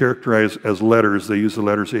can be characterized as letters. They use the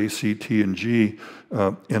letters A, C, T, and G.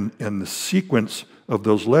 And the sequence of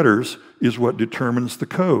those letters is what determines the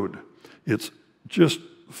code. It's just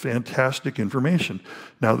fantastic information.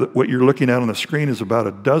 Now, what you're looking at on the screen is about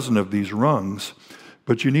a dozen of these rungs,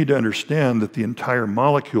 but you need to understand that the entire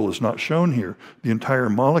molecule is not shown here. The entire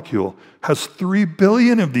molecule has 3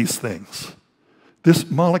 billion of these things. This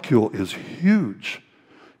molecule is huge.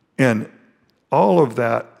 And all of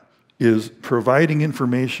that is providing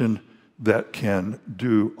information that can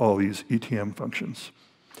do all these ETM functions.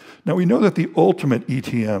 Now, we know that the ultimate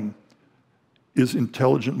ETM is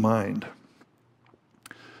intelligent mind.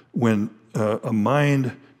 When a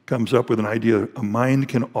mind comes up with an idea, a mind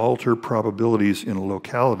can alter probabilities in a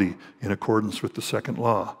locality in accordance with the second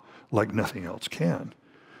law, like nothing else can.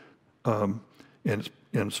 And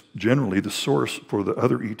it's generally the source for the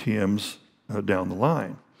other ETMs down the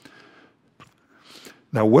line.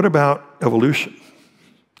 Now, what about evolution?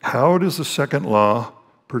 How does the second law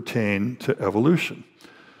pertain to evolution?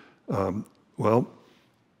 Well,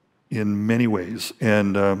 in many ways,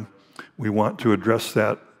 and we want to address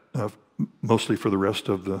that mostly for the rest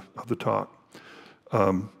of the talk.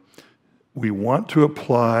 We want to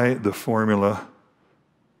apply the formula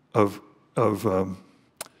of the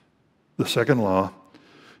second law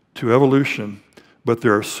to evolution, but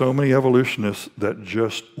there are so many evolutionists that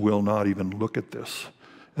just will not even look at this.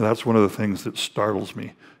 And that's one of the things that startles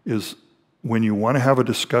me, is when you want to have a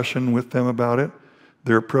discussion with them about it,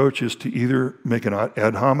 their approach is to either make an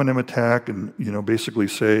ad hominem attack and basically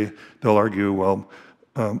say, they'll argue, well,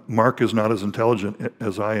 Mark is not as intelligent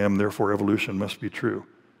as I am, therefore evolution must be true.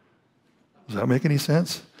 Does that make any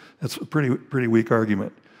sense? That's a pretty weak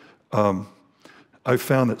argument. I've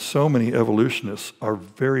found that so many evolutionists are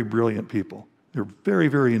very brilliant people. They're very,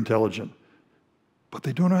 very intelligent, but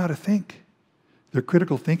they don't know how to think. Their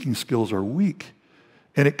critical thinking skills are weak.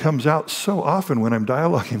 And it comes out so often when I'm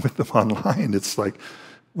dialoguing with them online. It's like,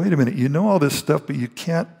 wait a minute, you know all this stuff, but you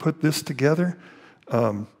can't put this together?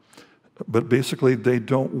 But basically, they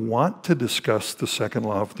don't want to discuss the second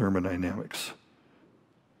law of thermodynamics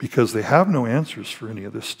because they have no answers for any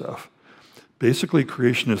of this stuff. Basically,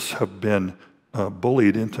 creationists have been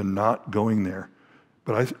bullied into not going there.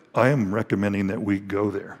 But I am recommending that we go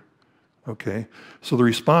there, okay? So the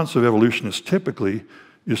response of evolutionists typically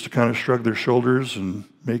is to kind of shrug their shoulders and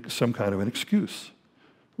make some kind of an excuse.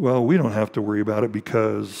 Well, we don't have to worry about it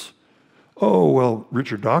because, oh, well,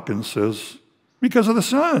 Richard Dawkins says, because of the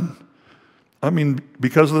sun. I mean,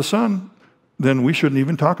 because of the sun, then we shouldn't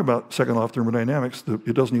even talk about second law of thermodynamics.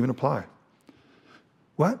 It doesn't even apply.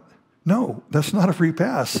 What? No, that's not a free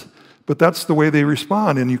pass. But that's the way they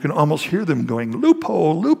respond, and you can almost hear them going,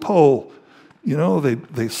 loophole, loophole.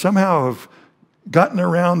 They somehow have gotten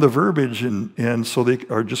around the verbiage, and so they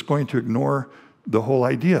are just going to ignore the whole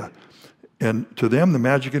idea. And to them, the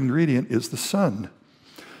magic ingredient is the sun.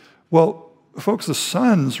 Well, folks, the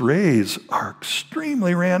sun's rays are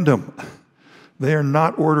extremely random. They are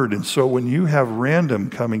not ordered, and so when you have random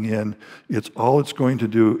coming in, all it's going to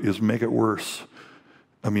do is make it worse.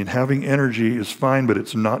 I mean, having energy is fine, but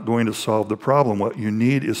it's not going to solve the problem. What you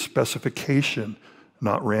need is specification,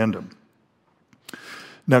 not random.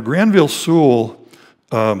 Now, Granville Sewell,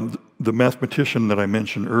 the mathematician that I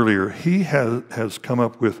mentioned earlier, he has come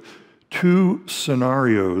up with two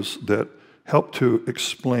scenarios that help to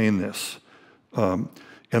explain this. And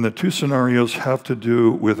the two scenarios have to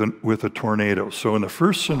do with a tornado. So in the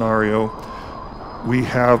first scenario, we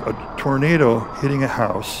have a tornado hitting a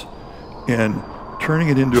house and turning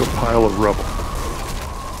it into a pile of rubble.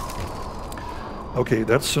 Okay,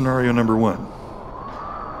 that's scenario number one.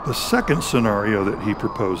 The second scenario that he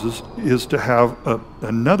proposes is to have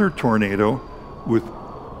another tornado with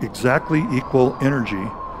exactly equal energy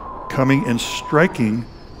coming and striking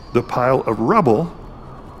the pile of rubble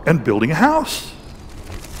and building a house.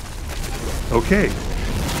 Okay,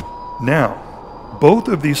 now, both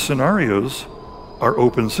of these scenarios are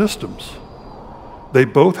open systems. They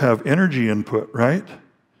both have energy input, right?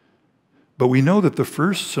 But we know that the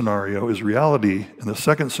first scenario is reality and the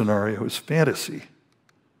second scenario is fantasy.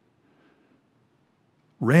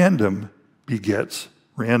 Random begets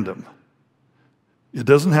random. It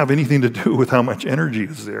doesn't have anything to do with how much energy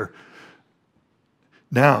is there.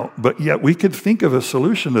 Now, but yet we could think of a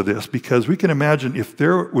solution to this, because we can imagine if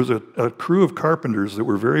there was a crew of carpenters that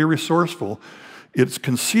were very resourceful, it's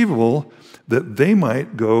conceivable that they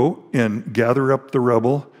might go and gather up the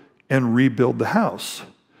rubble and rebuild the house.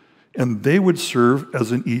 And they would serve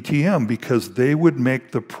as an ETM because they would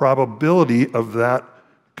make the probability of that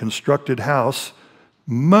constructed house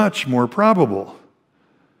much more probable.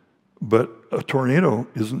 But a tornado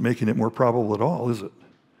isn't making it more probable at all, is it?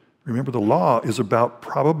 Remember, the law is about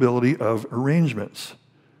probability of arrangements.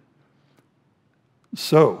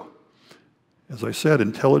 So, as I said,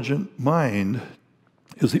 intelligent mind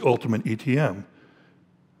is the ultimate ETM.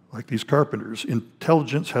 Like these carpenters,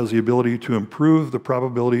 intelligence has the ability to improve the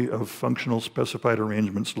probability of functional specified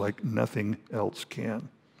arrangements like nothing else can.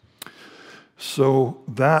 So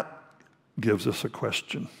that gives us a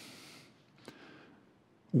question.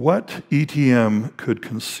 What ETM could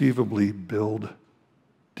conceivably build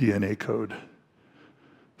DNA code?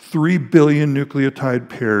 3 billion nucleotide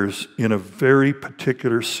pairs in a very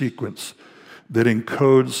particular sequence that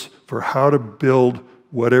encodes for how to build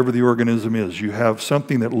whatever the organism is. You have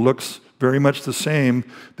something that looks very much the same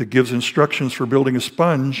that gives instructions for building a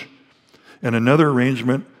sponge, and another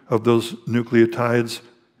arrangement of those nucleotides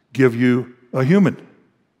give you a human.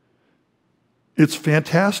 It's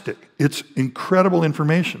fantastic. It's incredible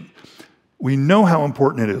information. We know how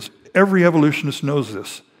important it is. Every evolutionist knows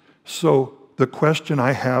this. So the question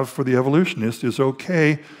I have for the evolutionist is,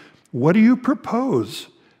 okay, what do you propose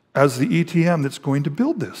as the ETM that's going to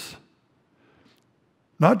build this?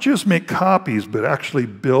 Not just make copies, but actually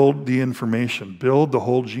build the information, build the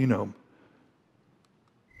whole genome.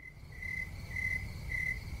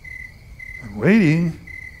 I'm waiting.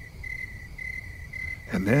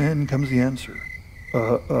 And then comes the answer.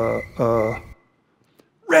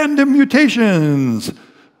 Random mutations.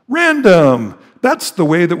 Random. That's the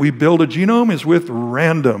way that we build a genome, is with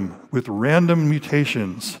random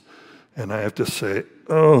mutations. And I have to say,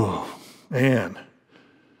 oh, man.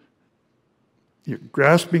 You're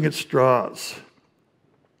grasping at straws.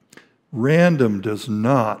 Random does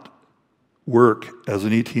not work as an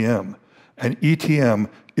ETM. An ETM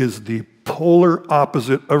is the polar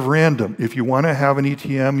opposite of random. If you want to have an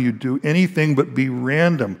ETM, you do anything but be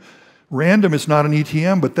random. Random is not an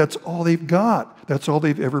ETM, but that's all they've got. That's all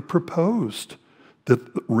they've ever proposed. That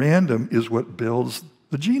random is what builds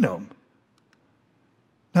the genome.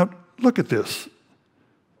 Now, look at this.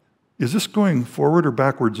 Is this going forward or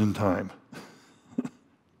backwards in time?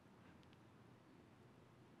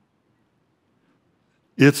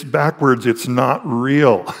 It's backwards. It's not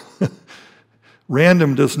real.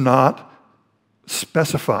 Random does not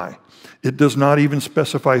specify. It does not even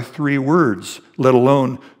specify 3 words, let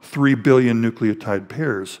alone 3 billion nucleotide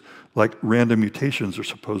pairs, like random mutations are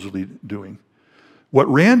supposedly doing. What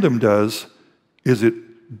random does is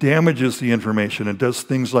it damages the information and does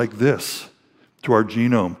things like this to our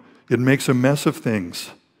genome. It makes a mess of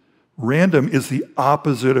things. Random is the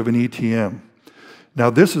opposite of an ETM. Now,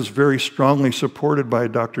 this is very strongly supported by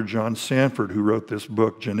Dr. John Sanford, who wrote this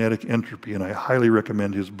book, Genetic Entropy, and I highly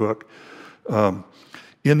recommend his book.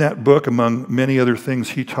 In that book, among many other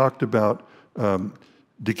things, he talked about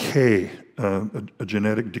decay, a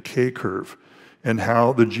genetic decay curve, and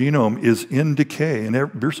how the genome is in decay. And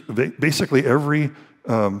basically every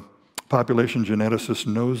population geneticist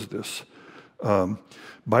knows this.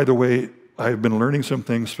 By the way, I've been learning some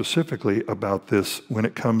things specifically about this when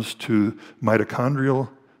it comes to mitochondrial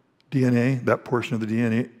DNA, that portion of the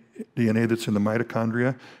DNA that's in the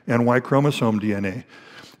mitochondria, and Y chromosome DNA.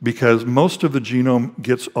 Because most of the genome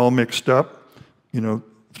gets all mixed up,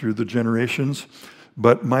 through the generations,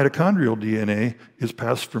 but mitochondrial DNA is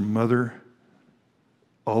passed from mother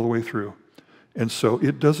all the way through. And so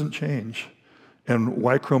it doesn't change. And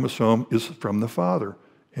Y chromosome is from the father,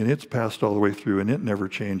 and it's passed all the way through, and it never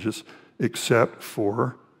changes except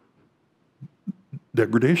for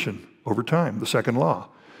degradation over time, the second law.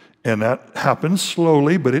 And that happens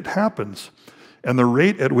slowly, but it happens. And the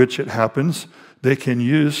rate at which it happens, they can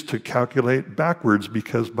use to calculate backwards,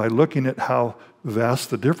 because by looking at how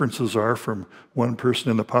vast the differences are from one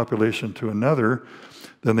person in the population to another,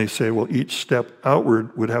 then they say, well, each step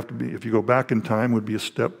outward would have to be, if you go back in time, would be a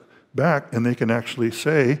step back, and they can actually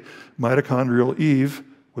say mitochondrial Eve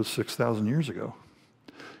was 6,000 years ago.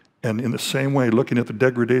 And in the same way, looking at the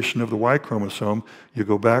degradation of the Y chromosome, you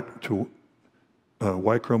go back to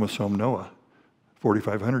Y chromosome Noah,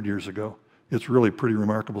 4,500 years ago. It's really pretty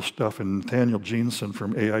remarkable stuff, and Nathaniel Jeanson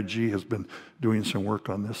from AIG has been doing some work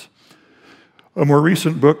on this. A more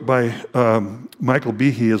recent book by Michael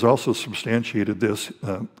Behe has also substantiated this,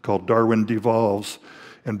 called Darwin Devolves,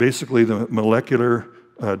 and basically the molecular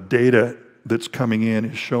data that's coming in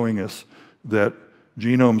is showing us that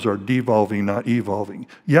genomes are devolving, not evolving.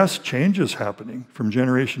 Yes, change is happening from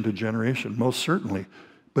generation to generation, most certainly,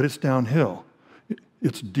 but it's downhill.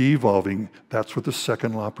 It's devolving. That's what the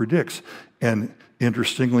second law predicts. And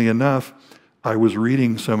interestingly enough, I was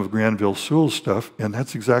reading some of Granville Sewell's stuff, and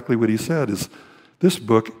that's exactly what he said, is this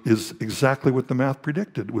book is exactly what the math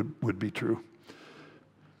predicted would be true.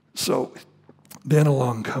 So then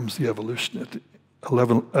along comes the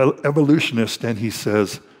evolutionist, and he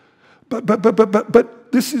says, but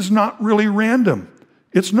this is not really random.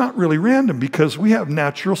 It's not really random because we have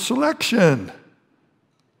natural selection.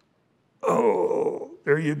 Oh,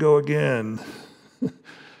 there you go again.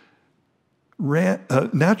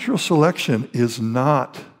 Natural selection is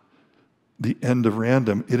not the end of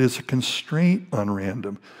random. It is a constraint on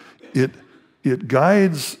random. It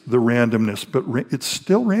guides the randomness, but it's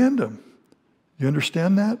still random. You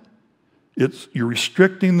understand that? You're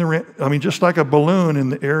restricting just like a balloon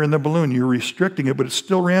and the air in the balloon, you're restricting it, but it's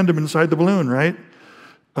still random inside the balloon, right?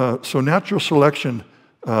 So natural selection,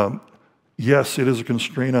 yes, it is a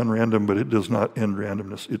constraint on random, but it does not end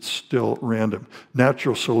randomness. It's still random.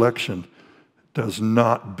 Natural selection does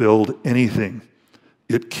not build anything.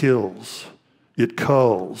 It kills, it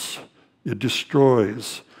culls, it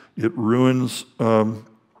destroys, it ruins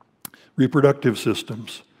reproductive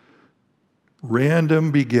systems.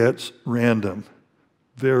 Random begets random.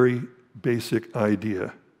 Very basic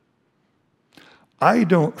idea. I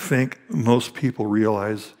don't think most people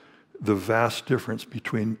realize the vast difference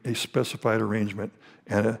between a specified arrangement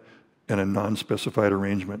and a non-specified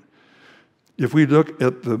arrangement. If we look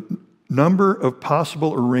at the number of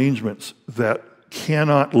possible arrangements that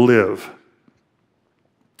cannot live,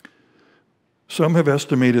 some have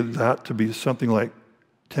estimated that to be something like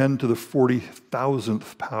 10 to the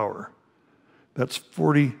 40,000th power. That's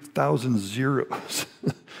 40,000 zeros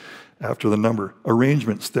after the number.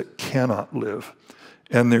 Arrangements that cannot live.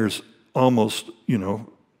 And there's almost,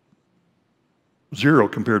 zero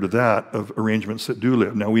compared to that of arrangements that do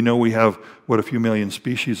live. Now, we know we have, a few million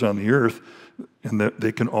species on the earth, and that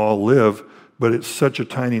they can all live, but it's such a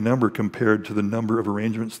tiny number compared to the number of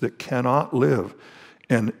arrangements that cannot live.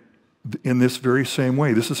 And in this very same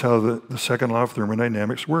way, this is how the second law of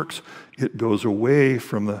thermodynamics works. It goes away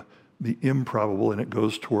from the improbable and it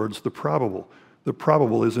goes towards the probable. The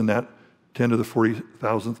probable is in that 10 to the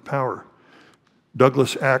 40,000th power.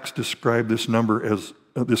 Douglas Axe described this number as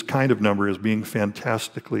this kind of number as being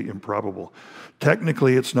fantastically improbable.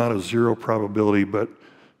 Technically, it's not a zero probability, but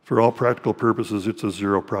for all practical purposes, it's a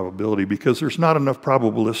zero probability because there's not enough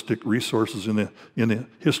probabilistic resources in the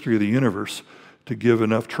history of the universe to give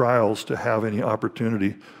enough trials to have any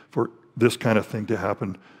opportunity for this kind of thing to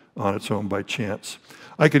happen on its own by chance.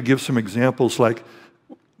 I could give some examples like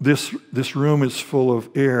this room is full of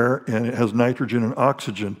air and it has nitrogen and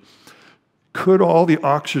oxygen. Could all the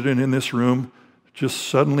oxygen in this room just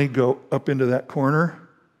suddenly go up into that corner?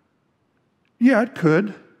 Yeah, it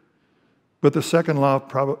could. But the second law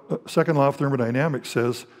of thermodynamics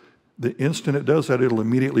says the instant it does that, it'll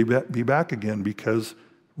immediately be back again because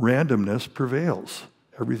randomness prevails.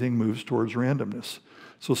 Everything moves towards randomness.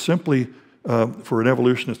 So simply, for an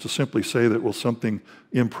evolutionist to simply say that, well, something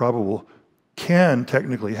improbable can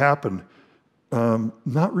technically happen,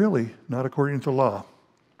 not really, not according to law.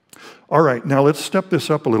 All right, now let's step this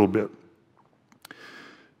up a little bit.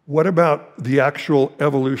 What about the actual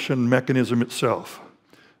evolution mechanism itself?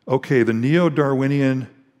 Okay, the neo-Darwinian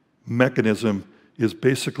mechanism is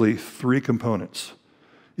basically three components.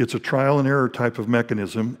 It's a trial and error type of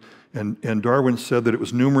mechanism, and Darwin said that it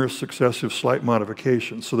was numerous successive slight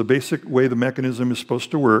modifications. So the basic way the mechanism is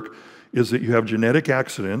supposed to work is that you have genetic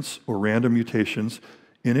accidents or random mutations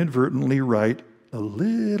inadvertently write a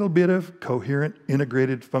little bit of coherent,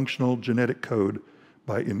 integrated, functional genetic code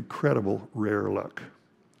by incredible rare luck.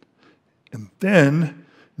 And then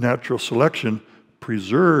natural selection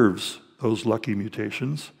preserves those lucky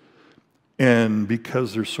mutations. And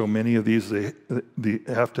because there's so many of these, they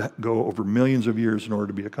have to go over millions of years in order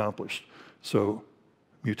to be accomplished. So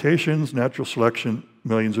mutations, natural selection,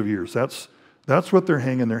 millions of years. That's what they're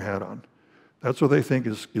hanging their hat on. That's what they think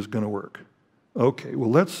is going to work. Okay, well,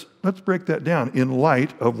 let's break that down in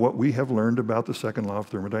light of what we have learned about the second law of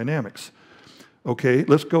thermodynamics. Okay,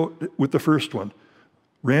 let's go with the first one.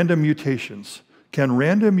 Random mutations. Can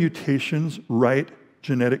random mutations write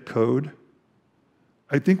genetic code?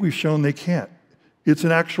 I think we've shown they can't. It's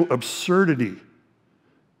an actual absurdity.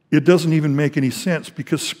 It doesn't even make any sense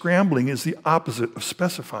because scrambling is the opposite of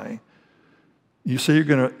specifying. You say you're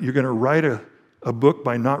gonna write a book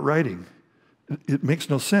by not writing. It makes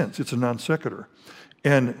no sense. It's a non sequitur.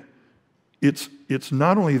 And it's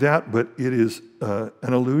not only that, but it is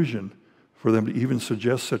an illusion for them to even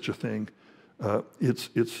suggest such a thing.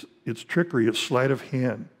 It's trickery, it's sleight of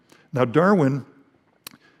hand. Now, Darwin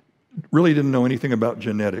really didn't know anything about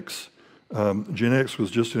genetics. Genetics was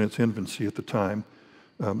just in its infancy at the time.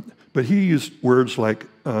 But he used words like,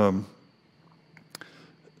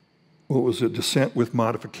 descent with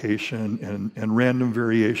modification and random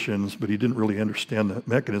variations, but he didn't really understand the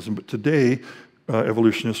mechanism. But today,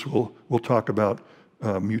 evolutionists will talk about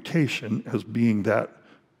mutation as being that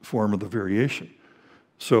form of the variation.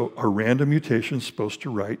 So are random mutations supposed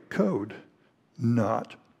to write code?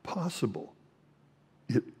 Not possible.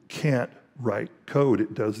 It can't write code.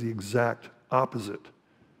 It does the exact opposite.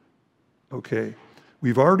 Okay,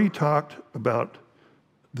 we've already talked about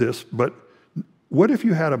this, but what if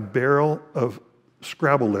you had a barrel of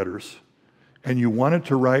Scrabble letters and you wanted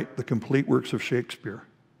to write the complete works of Shakespeare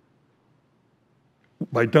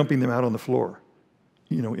by dumping them out on the floor?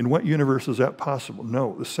 In what universe is that possible?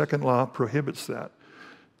 No, the second law prohibits that.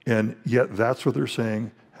 And yet that's what they're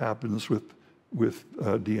saying happens with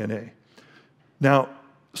DNA. Now,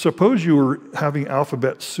 suppose you were having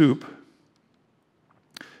alphabet soup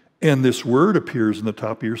and this word appears in the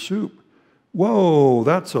top of your soup. Whoa,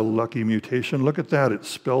 that's a lucky mutation. Look at that, it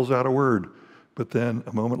spells out a word. But then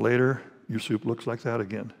a moment later, your soup looks like that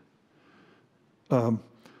again.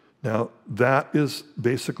 Now, that is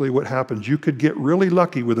basically what happens. You could get really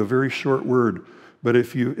lucky with a very short word, But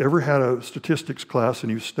if you ever had a statistics class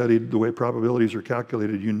and you've studied the way probabilities are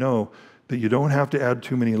calculated, you know that you don't have to add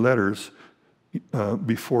too many letters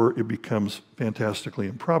before it becomes fantastically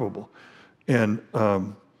improbable. And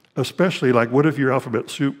especially, like, what if your alphabet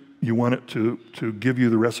soup, you want it to give you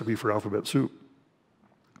the recipe for alphabet soup?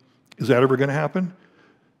 Is that ever going to happen?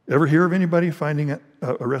 Ever hear of anybody finding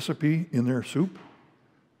a recipe in their soup?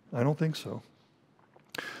 I don't think so.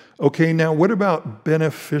 Okay, now what about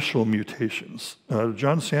beneficial mutations?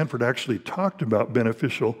 John Sanford actually talked about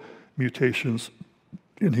beneficial mutations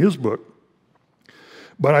in his book.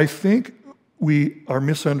 But I think we are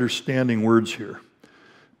misunderstanding words here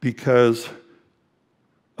because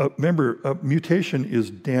remember, a mutation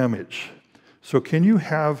is damage. So can you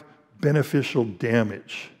have beneficial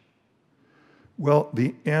damage? Well,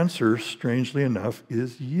 the answer, strangely enough,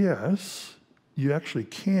 is yes, you actually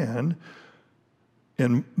can.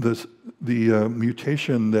 And the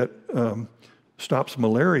mutation that stops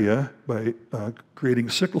malaria by creating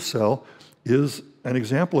sickle cell is an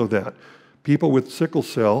example of that. People with sickle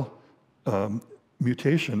cell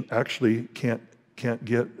mutation actually can't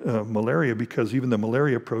get malaria because even the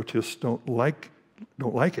malaria protists don't like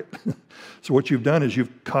it. So what you've done is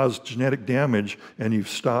you've caused genetic damage and you've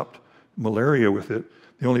stopped malaria with it.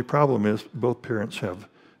 The only problem is both parents have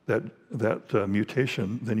that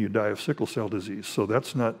mutation, then you die of sickle cell disease. So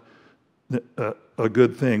that's not a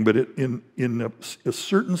good thing. But in a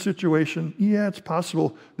certain situation, yeah, it's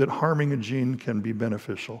possible that harming a gene can be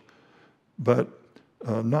beneficial, but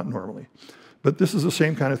not normally. But this is the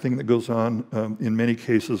same kind of thing that goes on in many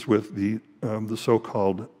cases with the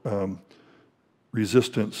so-called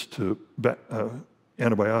resistance to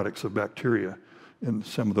antibiotics of bacteria. And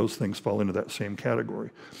some of those things fall into that same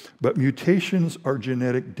category. But mutations are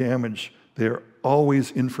genetic damage. They are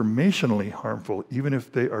always informationally harmful, even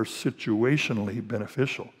if they are situationally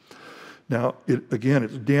beneficial. Now, again,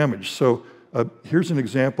 it's damage. So here's an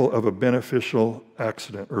example of a beneficial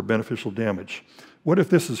accident or beneficial damage. What if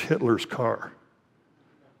this is Hitler's car?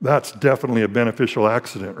 That's definitely a beneficial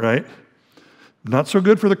accident, right? Not so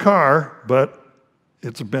good for the car, but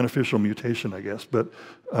it's a beneficial mutation, I guess. But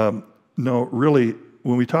no, really,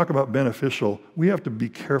 when we talk about beneficial, we have to be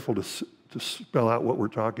careful to spell out what we're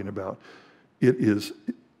talking about. It is,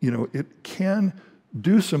 it can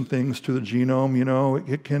do some things to the genome,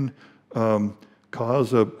 it can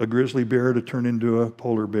cause a grizzly bear to turn into a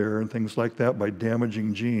polar bear and things like that by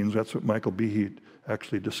damaging genes. That's what Michael Behe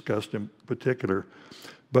actually discussed in particular.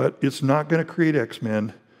 But it's not going to create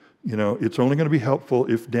X-Men. It's only going to be helpful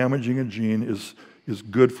if damaging a gene is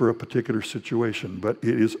good for a particular situation, but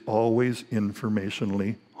it is always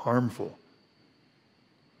informationally harmful.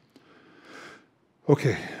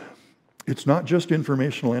 Okay, it's not just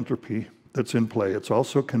informational entropy that's in play, it's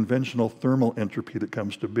also conventional thermal entropy that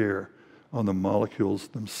comes to bear on the molecules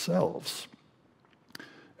themselves.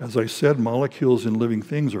 As I said, molecules in living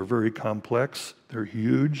things are very complex, they're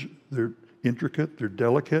huge, they're intricate, they're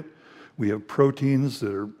delicate. We have proteins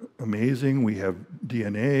that are amazing. We have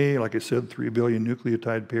DNA, like I said, 3 billion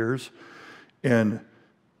nucleotide pairs. And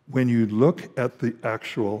when you look at the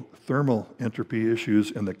actual thermal entropy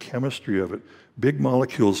issues and the chemistry of it, big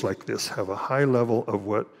molecules like this have a high level of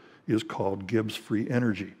what is called Gibbs free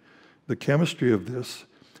energy. The chemistry of this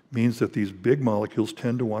means that these big molecules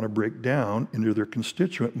tend to want to break down into their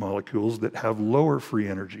constituent molecules that have lower free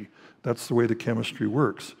energy. That's the way the chemistry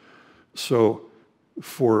works. So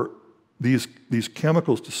for these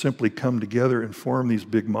chemicals to simply come together and form these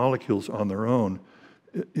big molecules on their own,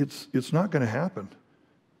 it's not going to happen,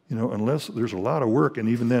 unless there's a lot of work. And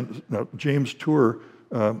even then, now, James Tour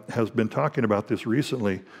has been talking about this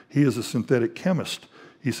recently. He is a synthetic chemist.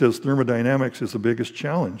 He says thermodynamics is the biggest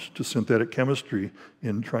challenge to synthetic chemistry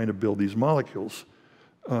in trying to build these molecules.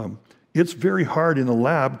 It's very hard in the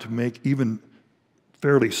lab to make even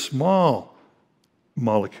fairly small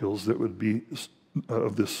molecules that would be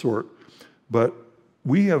of this sort. But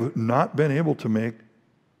we have not been able to make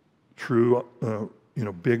true,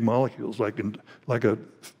 big molecules like a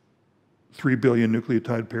 3 billion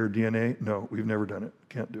nucleotide pair DNA. No, we've never done it.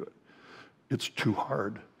 Can't do it. It's too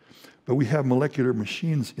hard. But we have molecular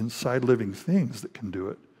machines inside living things that can do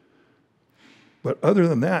it. But other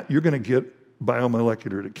than that, you're going to get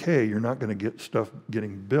biomolecular decay. You're not going to get stuff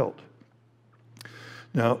getting built.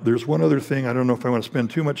 Now, there's one other thing. I don't know if I want to spend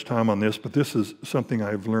too much time on this, but this is something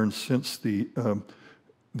I've learned since the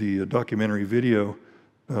documentary video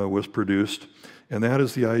was produced, and that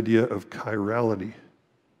is the idea of chirality.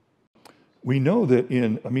 We know that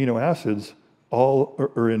in amino acids,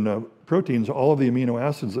 in proteins, all of the amino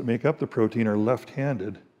acids that make up the protein are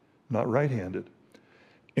left-handed, not right-handed.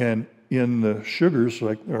 And in the sugars,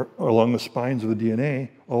 like along the spines of the DNA,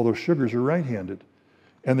 all those sugars are right-handed.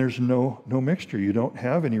 And there's no mixture. You don't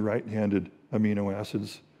have any right-handed amino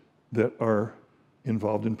acids that are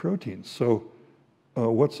involved in proteins. So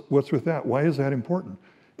what's with that? Why is that important?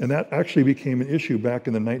 And that actually became an issue back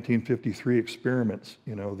in the 1953 experiments,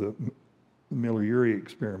 the Miller-Urey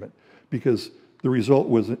experiment, because the result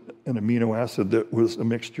was an amino acid that was a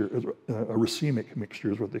mixture, a racemic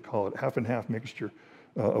mixture is what they call it, half and half mixture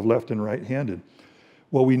of left and right-handed.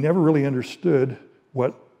 Well, we never really understood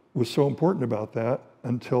what was so important about that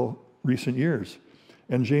until recent years.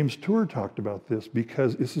 And James Tour talked about this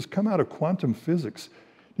because this has come out of quantum physics.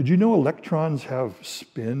 Did you know electrons have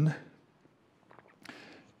spin?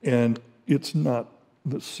 And it's not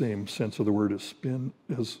the same sense of the word as spin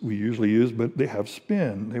as we usually use, but they have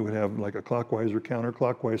spin. They would have like a clockwise or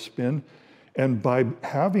counterclockwise spin. And by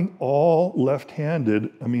having all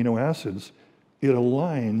left-handed amino acids, it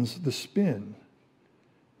aligns the spin.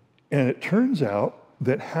 And it turns out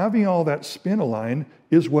that having all that spin aligned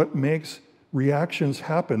is what makes reactions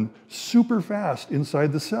happen super fast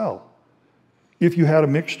inside the cell. If you had a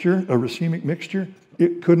mixture, a racemic mixture,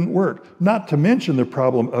 it couldn't work. Not to mention the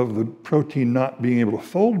problem of the protein not being able to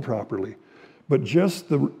fold properly, but just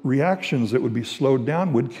the reactions that would be slowed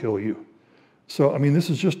down would kill you. So, I mean, this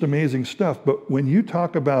is just amazing stuff. But when you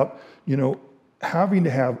talk about, having to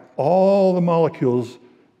have all the molecules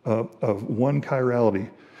of one chirality,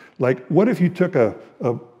 like what if you took a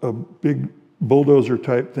big bulldozer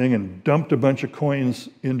type thing and dumped a bunch of coins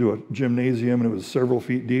into a gymnasium and it was several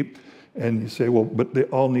feet deep, and you say, well, but they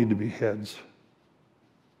all need to be heads.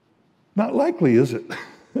 Not likely, is it?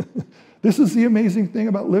 This is the amazing thing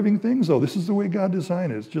about living things, though. This is the way God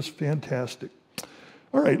designed it. It's just fantastic.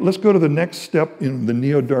 All right, let's go to the next step in the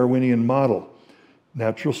neo-Darwinian model.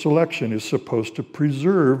 Natural selection is supposed to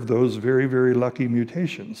preserve those very, very lucky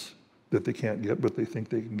mutations that they can't get, but they think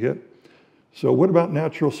they can get. So what about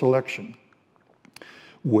natural selection?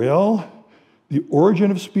 Well, The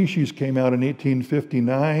Origin of Species came out in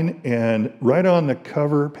 1859, and right on the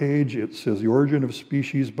cover page it says The Origin of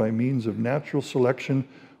Species by Means of Natural Selection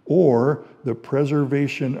or the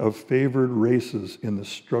Preservation of Favored Races in the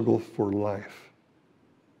Struggle for Life.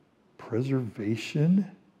 Preservation?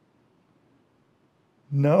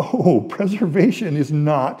 No, preservation is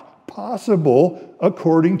not possible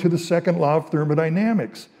according to the second law of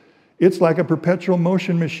thermodynamics. It's like a perpetual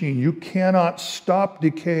motion machine. You cannot stop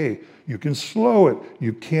decay. You can slow it.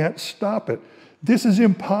 You can't stop it. This is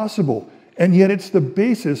impossible, and yet it's the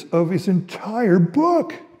basis of his entire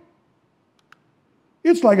book.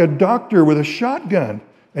 It's like a doctor with a shotgun,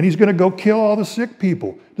 and he's going to go kill all the sick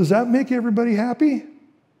people. Does that make everybody happy?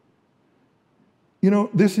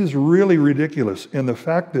 This is really ridiculous, and the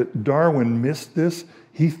fact that Darwin missed this,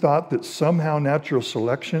 he thought that somehow natural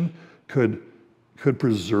selection could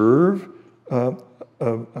preserve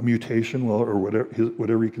a mutation, or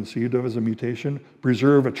whatever he conceived of as a mutation,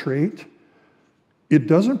 preserve a trait. It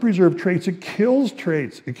doesn't preserve traits, it kills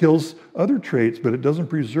traits. It kills other traits, but it doesn't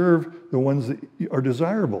preserve the ones that are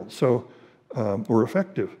desirable or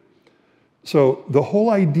effective. So the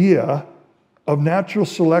whole idea of natural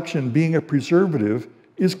selection being a preservative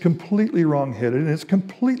is completely wrong-headed, and it's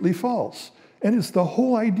completely false. And it's the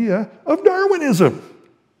whole idea of Darwinism.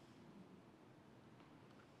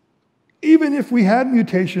 Even if we had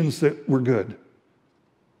mutations that were good,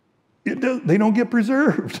 they don't get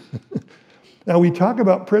preserved. Now, we talk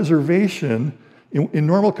about preservation. In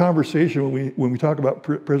normal conversation, when we talk about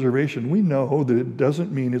preservation, we know that it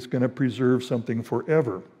doesn't mean it's going to preserve something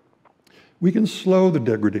forever. We can slow the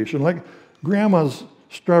degradation, like Grandma's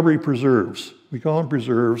strawberry preserves. We call them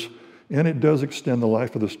preserves, and it does extend the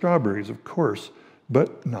life of the strawberries, of course,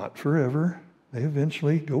 but not forever. They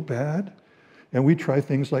eventually go bad. And we try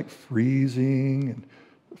things like freezing and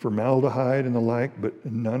formaldehyde and the like, but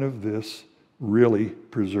none of this really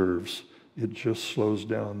preserves. It just slows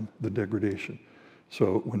down the degradation.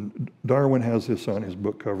 So when Darwin has this on his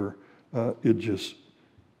book cover, it just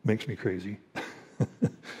makes me crazy.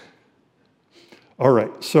 All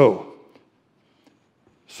right, so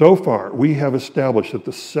far we have established that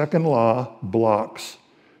the second law blocks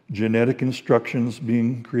genetic instructions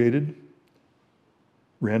being created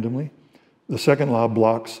randomly. The second law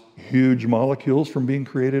blocks huge molecules from being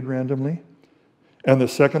created randomly. And the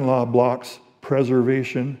second law blocks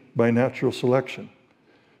preservation by natural selection.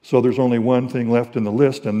 So there's only one thing left in the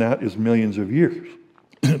list, and that is millions of years.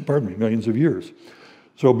 Pardon me, millions of years.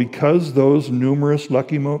 So because those numerous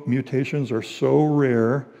lucky mutations are so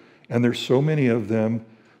rare, and there's so many of them,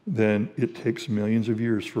 then it takes millions of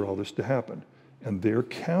years for all this to happen. And they're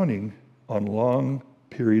counting on long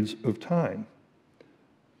periods of time.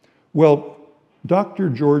 Well, Dr.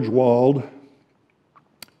 George Wald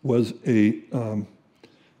was a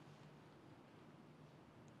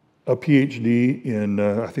PhD in,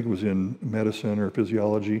 I think it was in medicine or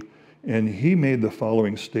physiology, and he made the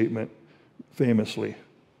following statement famously.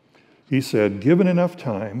 He said, given enough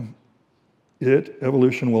time,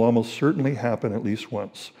 evolution will almost certainly happen at least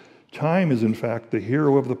once. Time is in fact the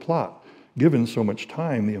hero of the plot. Given so much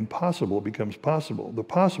time, the impossible becomes possible, the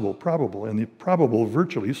possible probable, and the probable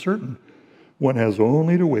virtually certain. One has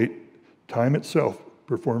only to wait. Time itself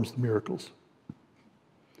performs the miracles.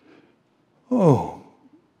 Oh,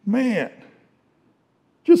 man.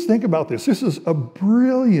 Just think about this. This is a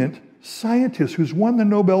brilliant scientist who's won the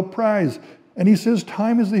Nobel Prize, and he says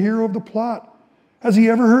time is the hero of the plot. Has he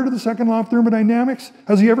ever heard of the second law of thermodynamics?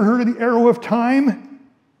 Has he ever heard of the arrow of time?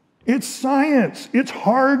 It's science. It's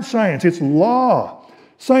hard science. It's law.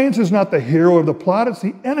 Science is not the hero of the plot. It's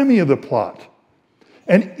the enemy of the plot.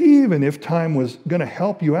 And even if time was going to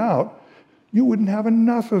help you out, you wouldn't have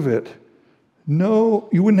enough of it. No,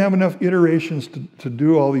 you wouldn't have enough iterations to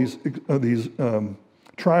do all these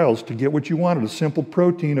trials to get what you wanted, a simple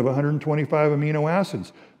protein of 125 amino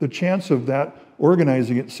acids. The chance of that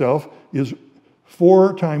organizing itself is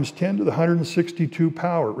 4 times 10 to the 162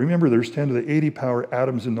 power. Remember, there's 10 to the 80 power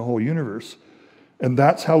atoms in the whole universe. And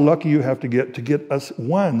that's how lucky you have to get us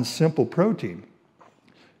one simple protein.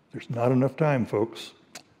 There's not enough time, folks.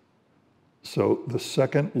 So the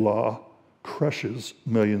second law crushes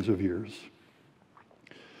millions of years.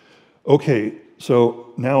 Okay,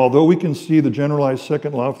 so now although we can see the generalized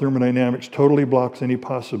second law of thermodynamics totally blocks any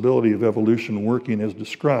possibility of evolution working as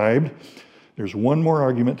described, there's one more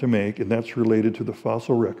argument to make, and that's related to the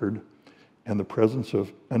fossil record and the presence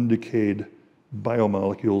of undecayed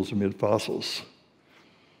biomolecules amid fossils.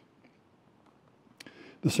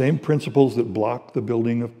 The same principles that block the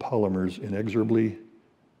building of polymers inexorably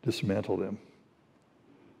dismantle them.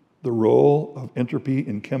 The role of entropy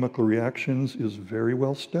in chemical reactions is very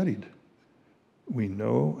well studied. We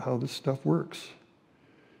know how this stuff works.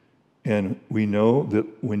 And we know that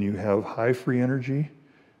when you have high free energy,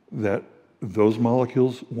 that those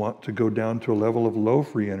molecules want to go down to a level of low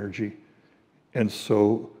free energy. And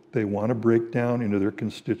so they want to break down into their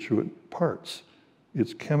constituent parts.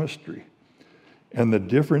 It's chemistry. And the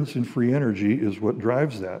difference in free energy is what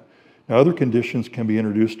drives that. Now, other conditions can be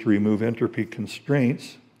introduced to remove entropy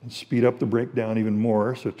constraints and speed up the breakdown even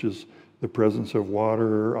more, such as the presence of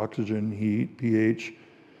water, oxygen, heat, pH.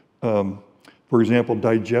 For example,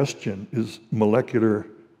 digestion is molecular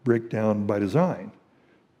breakdown by design.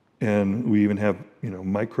 And we even have,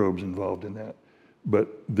 microbes involved in that. But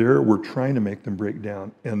there, we're trying to make them break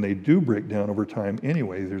down, and they do break down over time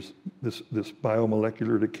anyway. There's this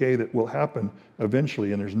biomolecular decay that will happen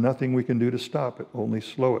eventually, and there's nothing we can do to stop it, only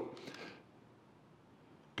slow it.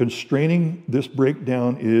 Constraining this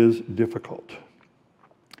breakdown is difficult,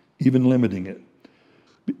 even limiting it.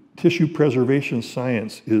 Tissue preservation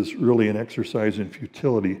science is really an exercise in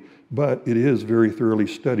futility, but it is very thoroughly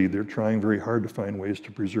studied. They're trying very hard to find ways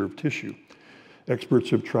to preserve tissue. Experts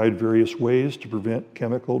have tried various ways to prevent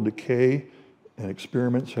chemical decay, and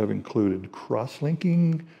experiments have included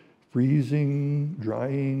cross-linking, freezing,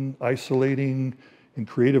 drying, isolating, and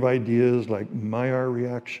creative ideas like Maillard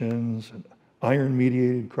reactions and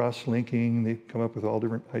iron-mediated cross-linking. They come up with all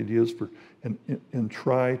different ideas and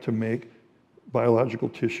try to make biological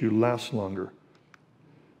tissue last longer.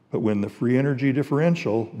 But when the free energy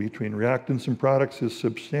differential between reactants and products is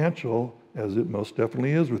substantial, as it most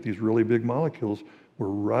definitely is with these really big molecules, we're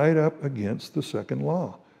right up against the second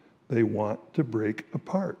law. They want to break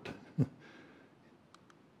apart.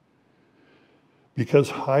 Because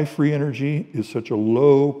high free energy is such a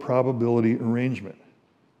low probability arrangement.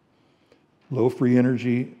 Low free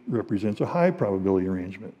energy represents a high probability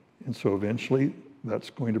arrangement. And so eventually that's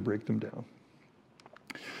going to break them down.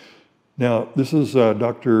 Now, this is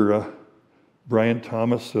Dr. Brian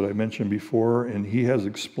Thomas that I mentioned before, and he has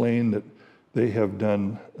explained that they have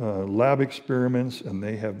done lab experiments, and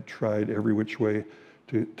they have tried every which way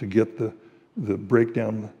to get the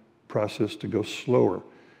breakdown process to go slower.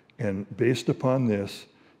 And based upon this,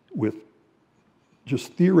 with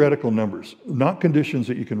just theoretical numbers, not conditions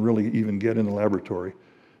that you can really even get in the laboratory,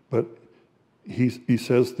 but he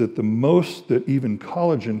says that the most that even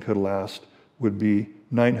collagen could last would be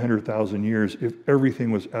 900,000 years if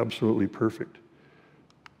everything was absolutely perfect.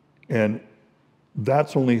 And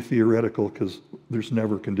that's only theoretical because there's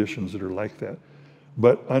never conditions that are like that.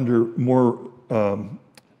 But under more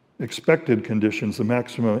expected conditions, the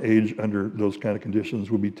maximum age under those kind of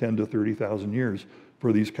conditions would be 10 to 30,000 years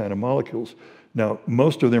for these kind of molecules. Now,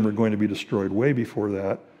 most of them are going to be destroyed way before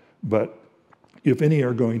that, but if any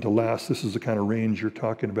are going to last, this is the kind of range you're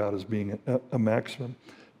talking about as being a maximum.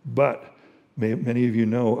 But many of you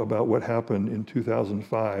know about what happened in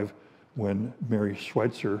 2005 when Mary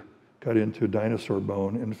Schweitzer got into a dinosaur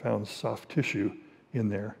bone and found soft tissue in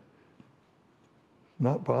there.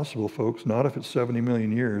 Not possible, folks, not if it's 70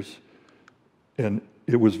 million years. And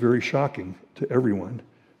it was very shocking to everyone.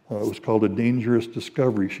 It was called a dangerous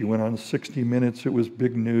discovery. She went on 60 Minutes. It was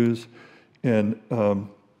big news. And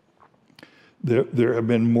there have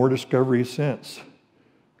been more discoveries since.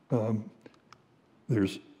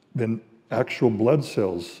 There's been actual blood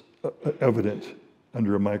cells evident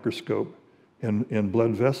under a microscope in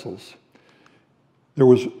blood vessels. There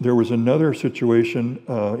was another situation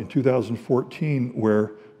in 2014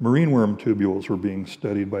 where marine worm tubules were being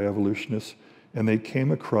studied by evolutionists, and they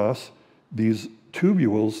came across these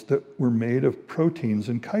tubules that were made of proteins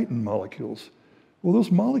and chitin molecules. Well,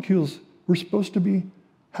 those molecules were supposed to be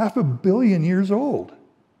 500 million years old,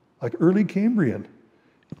 like early Cambrian.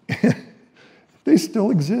 They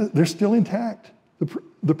still exist. They're still intact.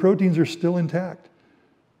 The proteins are still intact.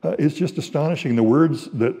 It's just astonishing. The words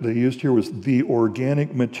that they used here was the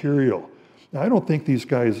organic material. Now, I don't think these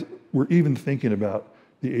guys were even thinking about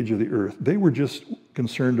the age of the earth. They were just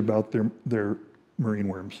concerned about their marine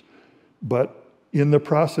worms. But in the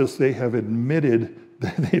process, they have admitted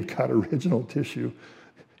that they've got original tissue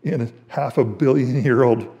in a 500 million year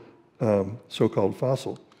old so-called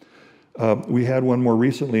fossil. We had one more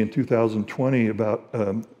recently in 2020 about,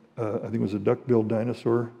 I think it was a duck-billed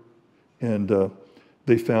dinosaur, and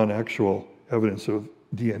they found actual evidence of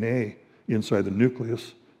DNA inside the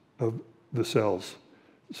nucleus of the cells.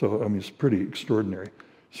 So, I mean, it's pretty extraordinary.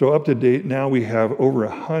 So up to date, now we have over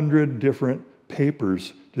 100 different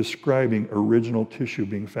papers describing original tissue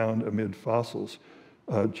being found amid fossils.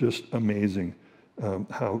 Just amazing.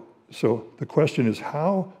 So the question is,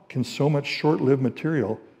 how can so much short-lived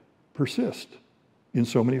material persist in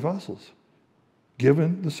so many fossils,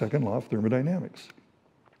 given the second law of thermodynamics?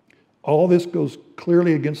 All this goes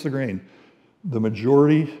clearly against the grain. The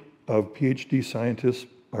majority of PhD scientists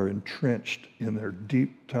are entrenched in their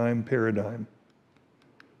deep time paradigm.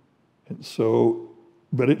 And so,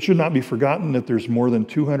 but it should not be forgotten that there's more than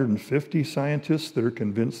 250 scientists that are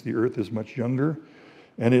convinced the Earth is much younger.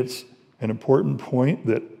 And it's an important point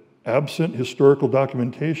that absent historical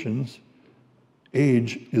documentations,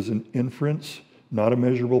 age is an inference, not a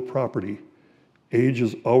measurable property. Age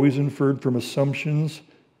is always inferred from assumptions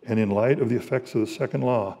and in light of the effects of the second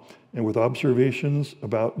law, and with observations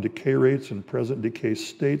about decay rates and present decay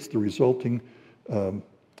states, the result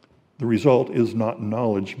is not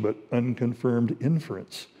knowledge, but unconfirmed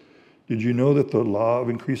inference. Did you know that the law of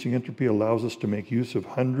increasing entropy allows us to make use of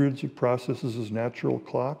hundreds of processes as natural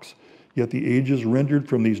clocks? Yet the ages rendered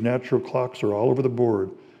from these natural clocks are all over the board.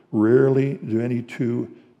 Rarely do any two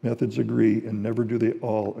methods agree, and never do they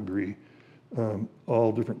all agree.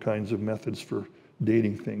 All different kinds of methods for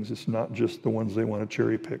dating things. It's not just the ones they want to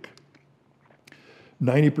cherry pick.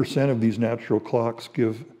 90% of these natural clocks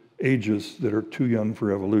give ages that are too young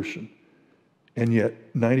for evolution. And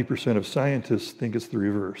yet 90% of scientists think it's the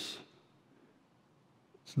reverse.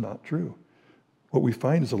 It's not true. What we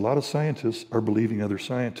find is a lot of scientists are believing other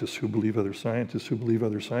scientists who believe other scientists who believe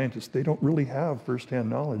other scientists. They don't really have firsthand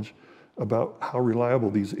knowledge about how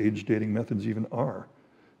reliable these age dating methods even are.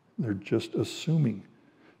 They're just assuming.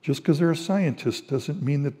 Just because they're a scientist doesn't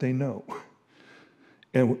mean that they know.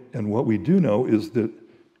 And what we do know is that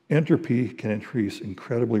entropy can increase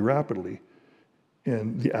incredibly rapidly.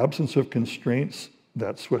 And the absence of constraints,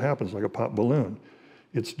 that's what happens, like a pop balloon.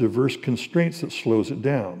 It's diverse constraints that slows it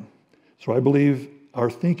down. So I believe our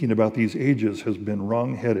thinking about these ages has been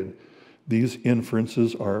wrong-headed. These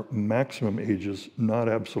inferences are maximum ages, not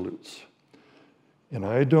absolutes. And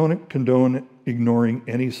I don't condone ignoring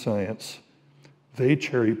any science. They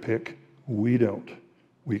cherry pick, we don't.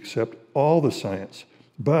 We accept all the science,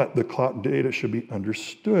 but the clock data should be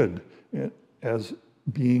understood as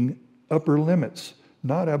being upper limits,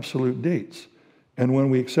 not absolute dates. And when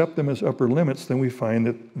we accept them as upper limits, then we find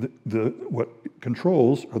that what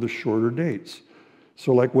controls are the shorter dates.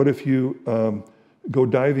 So like what if you go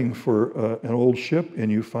diving for an old ship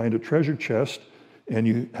and you find a treasure chest and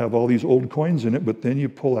you have all these old coins in it, but then you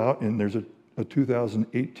pull out and there's a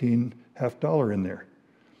 2018 $50 in there.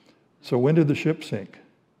 So when did the ship sink?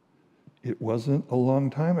 It wasn't a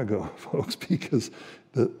long time ago, folks, because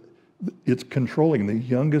it's controlling. The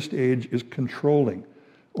youngest age is controlling.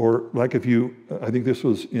 Or like if you, I think this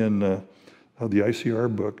was in the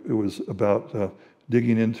ICR book, it was about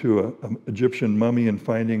digging into an Egyptian mummy and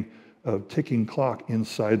finding a ticking clock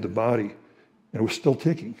inside the body, and it was still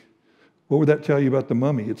ticking. What would that tell you about the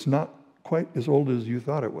mummy? It's not quite as old as you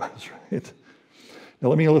thought it was, right? Now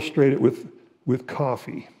let me illustrate it with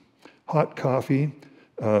coffee. Hot coffee,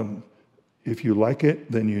 if you like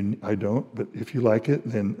it, then I don't, but if you like it,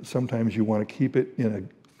 then sometimes you want to keep it in a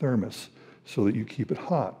thermos so that you keep it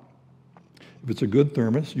hot. If it's a good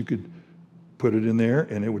thermos, you could put it in there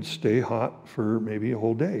and it would stay hot for maybe a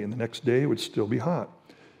whole day, and the next day it would still be hot.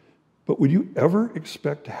 But would you ever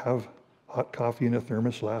expect to have hot coffee in a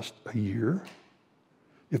thermos last a year?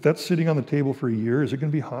 If that's sitting on the table for a year, is it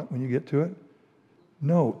going to be hot when you get to it?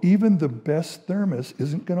 No, even the best thermos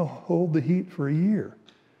isn't going to hold the heat for a year.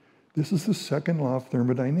 This is the second law of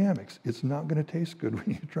thermodynamics. It's not going to taste good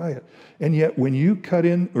when you try it. And yet when you cut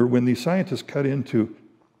in, or when these scientists cut into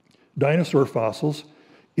dinosaur fossils,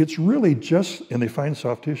 it's really just, and they find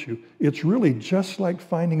soft tissue, it's really just like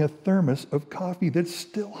finding a thermos of coffee that's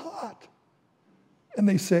still hot. And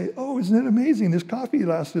they say, oh, isn't it amazing? This coffee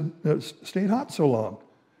stayed hot so long.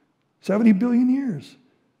 70 billion years.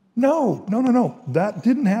 No. That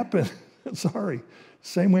didn't happen. Sorry.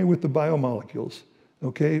 Same way with the biomolecules.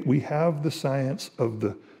 Okay, we have the science of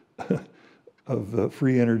the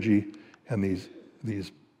free energy, and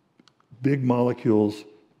these big molecules,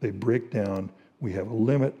 they break down. We have a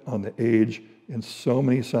limit on the age, and so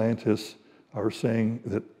many scientists are saying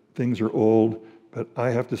that things are old, but I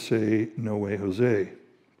have to say, no way, Jose.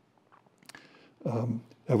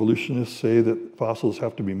 Evolutionists say that fossils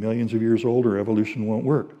have to be millions of years old or evolution won't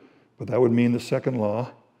work. But that would mean the second law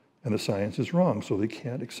and the science is wrong, so they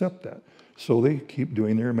can't accept that. So they keep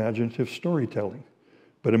doing their imaginative storytelling.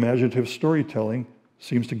 But imaginative storytelling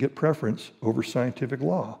seems to get preference over scientific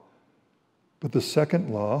law. But the second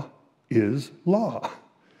law is law.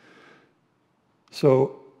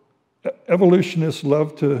 So evolutionists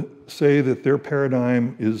love to say that their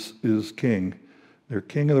paradigm is king. They're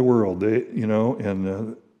king of the world. They,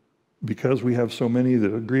 because we have so many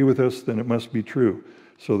that agree with us, then it must be true.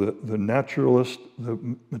 So the naturalist, the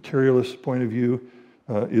materialist point of view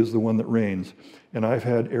is the one that reigns. And I've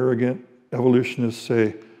had arrogant evolutionists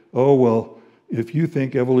say, oh, well, if you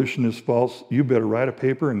think evolution is false, you better write a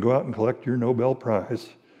paper and go out and collect your Nobel Prize,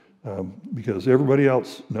 because everybody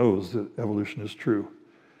else knows that evolution is true.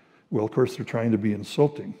 Well, of course, they're trying to be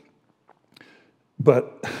insulting.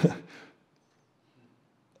 But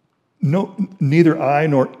neither I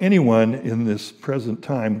nor anyone in this present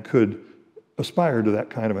time could aspire to that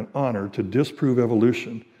kind of an honor to disprove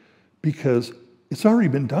evolution, because it's already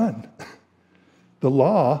been done. The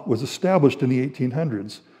law was established in the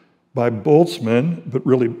 1800s by Boltzmann, but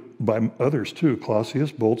really by others too.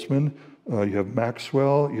 Clausius, Boltzmann, you have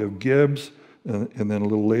Maxwell, you have Gibbs, and then a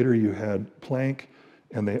little later you had Planck,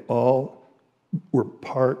 and they all were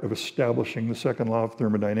part of establishing the second law of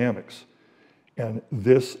thermodynamics. And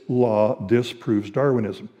this law disproves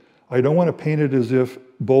Darwinism. I don't want to paint it as if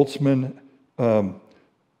Boltzmann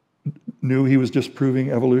knew he was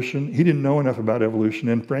disproving evolution. He didn't know enough about evolution,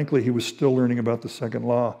 and frankly, he was still learning about the second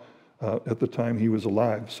law at the time he was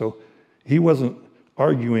alive. So he wasn't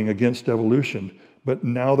arguing against evolution, but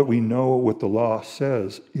now that we know what the law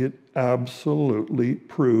says, it absolutely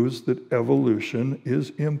proves that evolution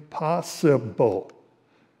is impossible.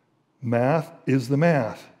 Math is the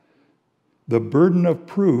math. The burden of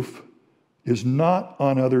proof is not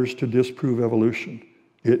on others to disprove evolution.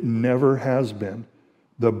 It never has been.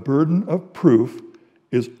 The burden of proof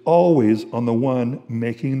is always on the one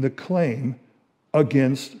making the claim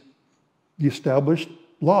against the established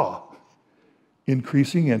law.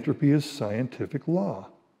 Increasing entropy is scientific law.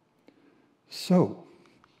 So,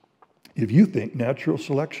 if you think natural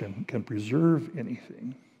selection can preserve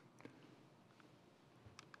anything,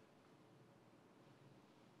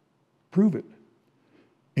 prove it.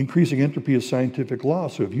 Increasing entropy is scientific law,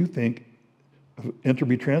 so if you think of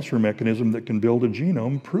entropy transfer mechanism that can build a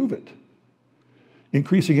genome, prove it.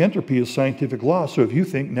 Increasing entropy is scientific law, so if you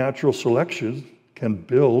think natural selection can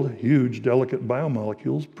build huge, delicate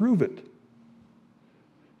biomolecules, prove it.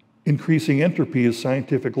 Increasing entropy is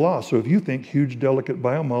scientific law, so if you think huge, delicate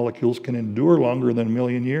biomolecules can endure longer than 1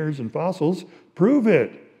 million years in fossils, prove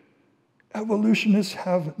it. Evolutionists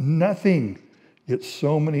have nothing. Yet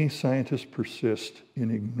so many scientists persist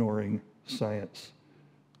in ignoring science.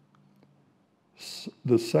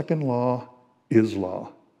 The second law is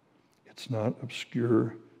law. It's not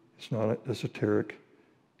obscure. It's not esoteric.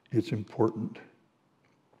 It's important.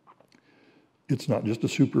 It's not just a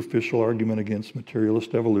superficial argument against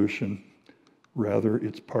materialist evolution. Rather,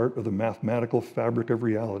 it's part of the mathematical fabric of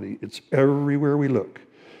reality. It's everywhere we look.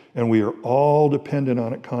 And we are all dependent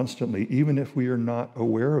on it constantly, even if we are not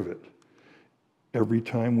aware of it. Every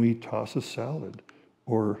time we toss a salad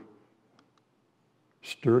or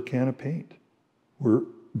stir a can of paint, we're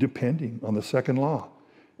depending on the second law.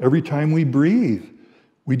 Every time we breathe,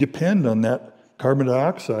 we depend on that carbon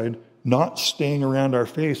dioxide not staying around our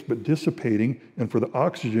face, but dissipating, and for the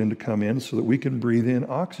oxygen to come in so that we can breathe in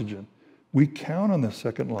oxygen. We count on the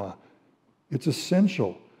second law. It's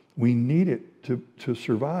essential. We need it to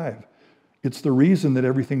survive. It's the reason that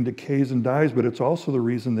everything decays and dies, but it's also the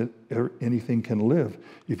reason that anything can live.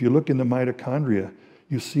 If you look into mitochondria,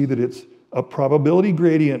 you see that it's a probability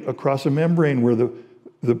gradient across a membrane where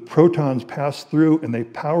the protons pass through and they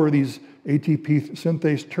power these ATP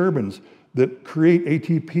synthase turbines that create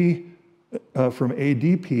ATP from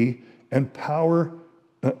ADP and power,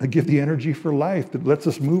 give the energy for life that lets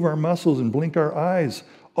us move our muscles and blink our eyes,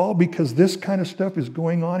 all because this kind of stuff is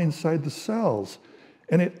going on inside the cells.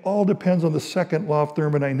 And it all depends on the second law of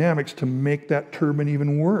thermodynamics to make that turbine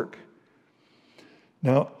even work.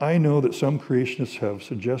 Now, I know that some creationists have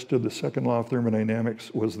suggested the second law of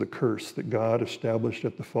thermodynamics was the curse that God established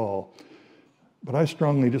at the fall, but I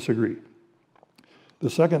strongly disagree. The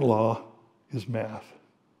second law is math.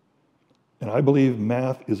 And I believe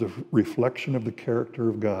math is a reflection of the character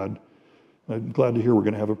of God. I'm glad to hear we're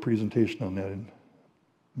going to have a presentation on that in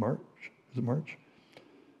March. Is it March?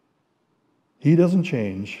 He doesn't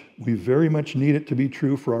change. We very much need it to be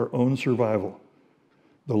true for our own survival.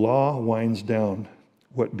 The law winds down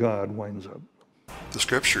what God winds up. The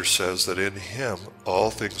scripture says that in him all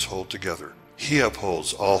things hold together. He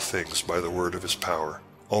upholds all things by the word of his power.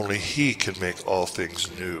 Only he can make all things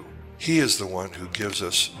new. He is the one who gives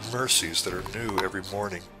us mercies that are new every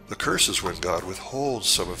morning. The curse is when God withholds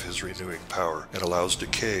some of his renewing power and allows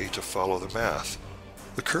decay to follow the math.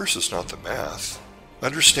 The curse is not the math.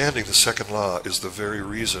 Understanding the second law is the very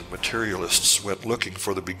reason materialists went looking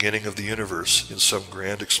for the beginning of the universe in some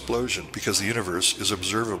grand explosion, because the universe is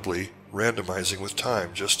observably randomizing with time,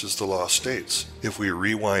 just as the law states. If we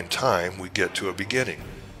rewind time, we get to a beginning.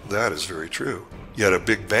 That is very true. Yet a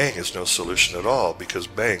Big Bang is no solution at all, because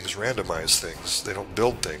bangs randomize things. They don't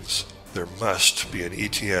build things. There must be an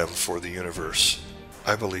ETM for the universe.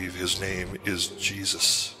 I believe his name is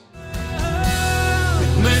Jesus.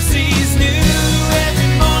 Mercy's new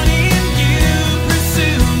every morning. You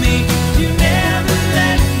pursue me. You never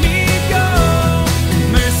let me go.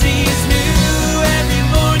 Mercy's new every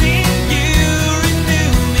morning. You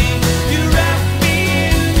renew me. You wrap me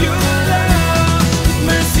in your love.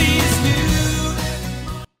 Mercy's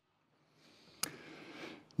new.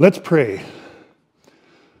 Let's pray.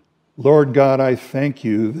 Lord God, I thank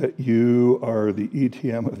you that you are the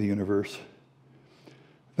ETM of the universe.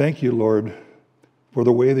 Thank you, Lord, for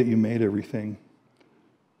the way that you made everything,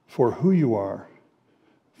 for who you are,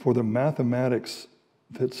 for the mathematics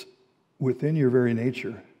that's within your very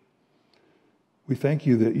nature. We thank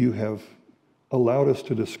you that you have allowed us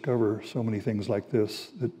to discover so many things like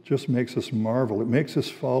this that just makes us marvel. It makes us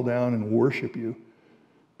fall down and worship you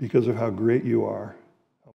because of how great you are.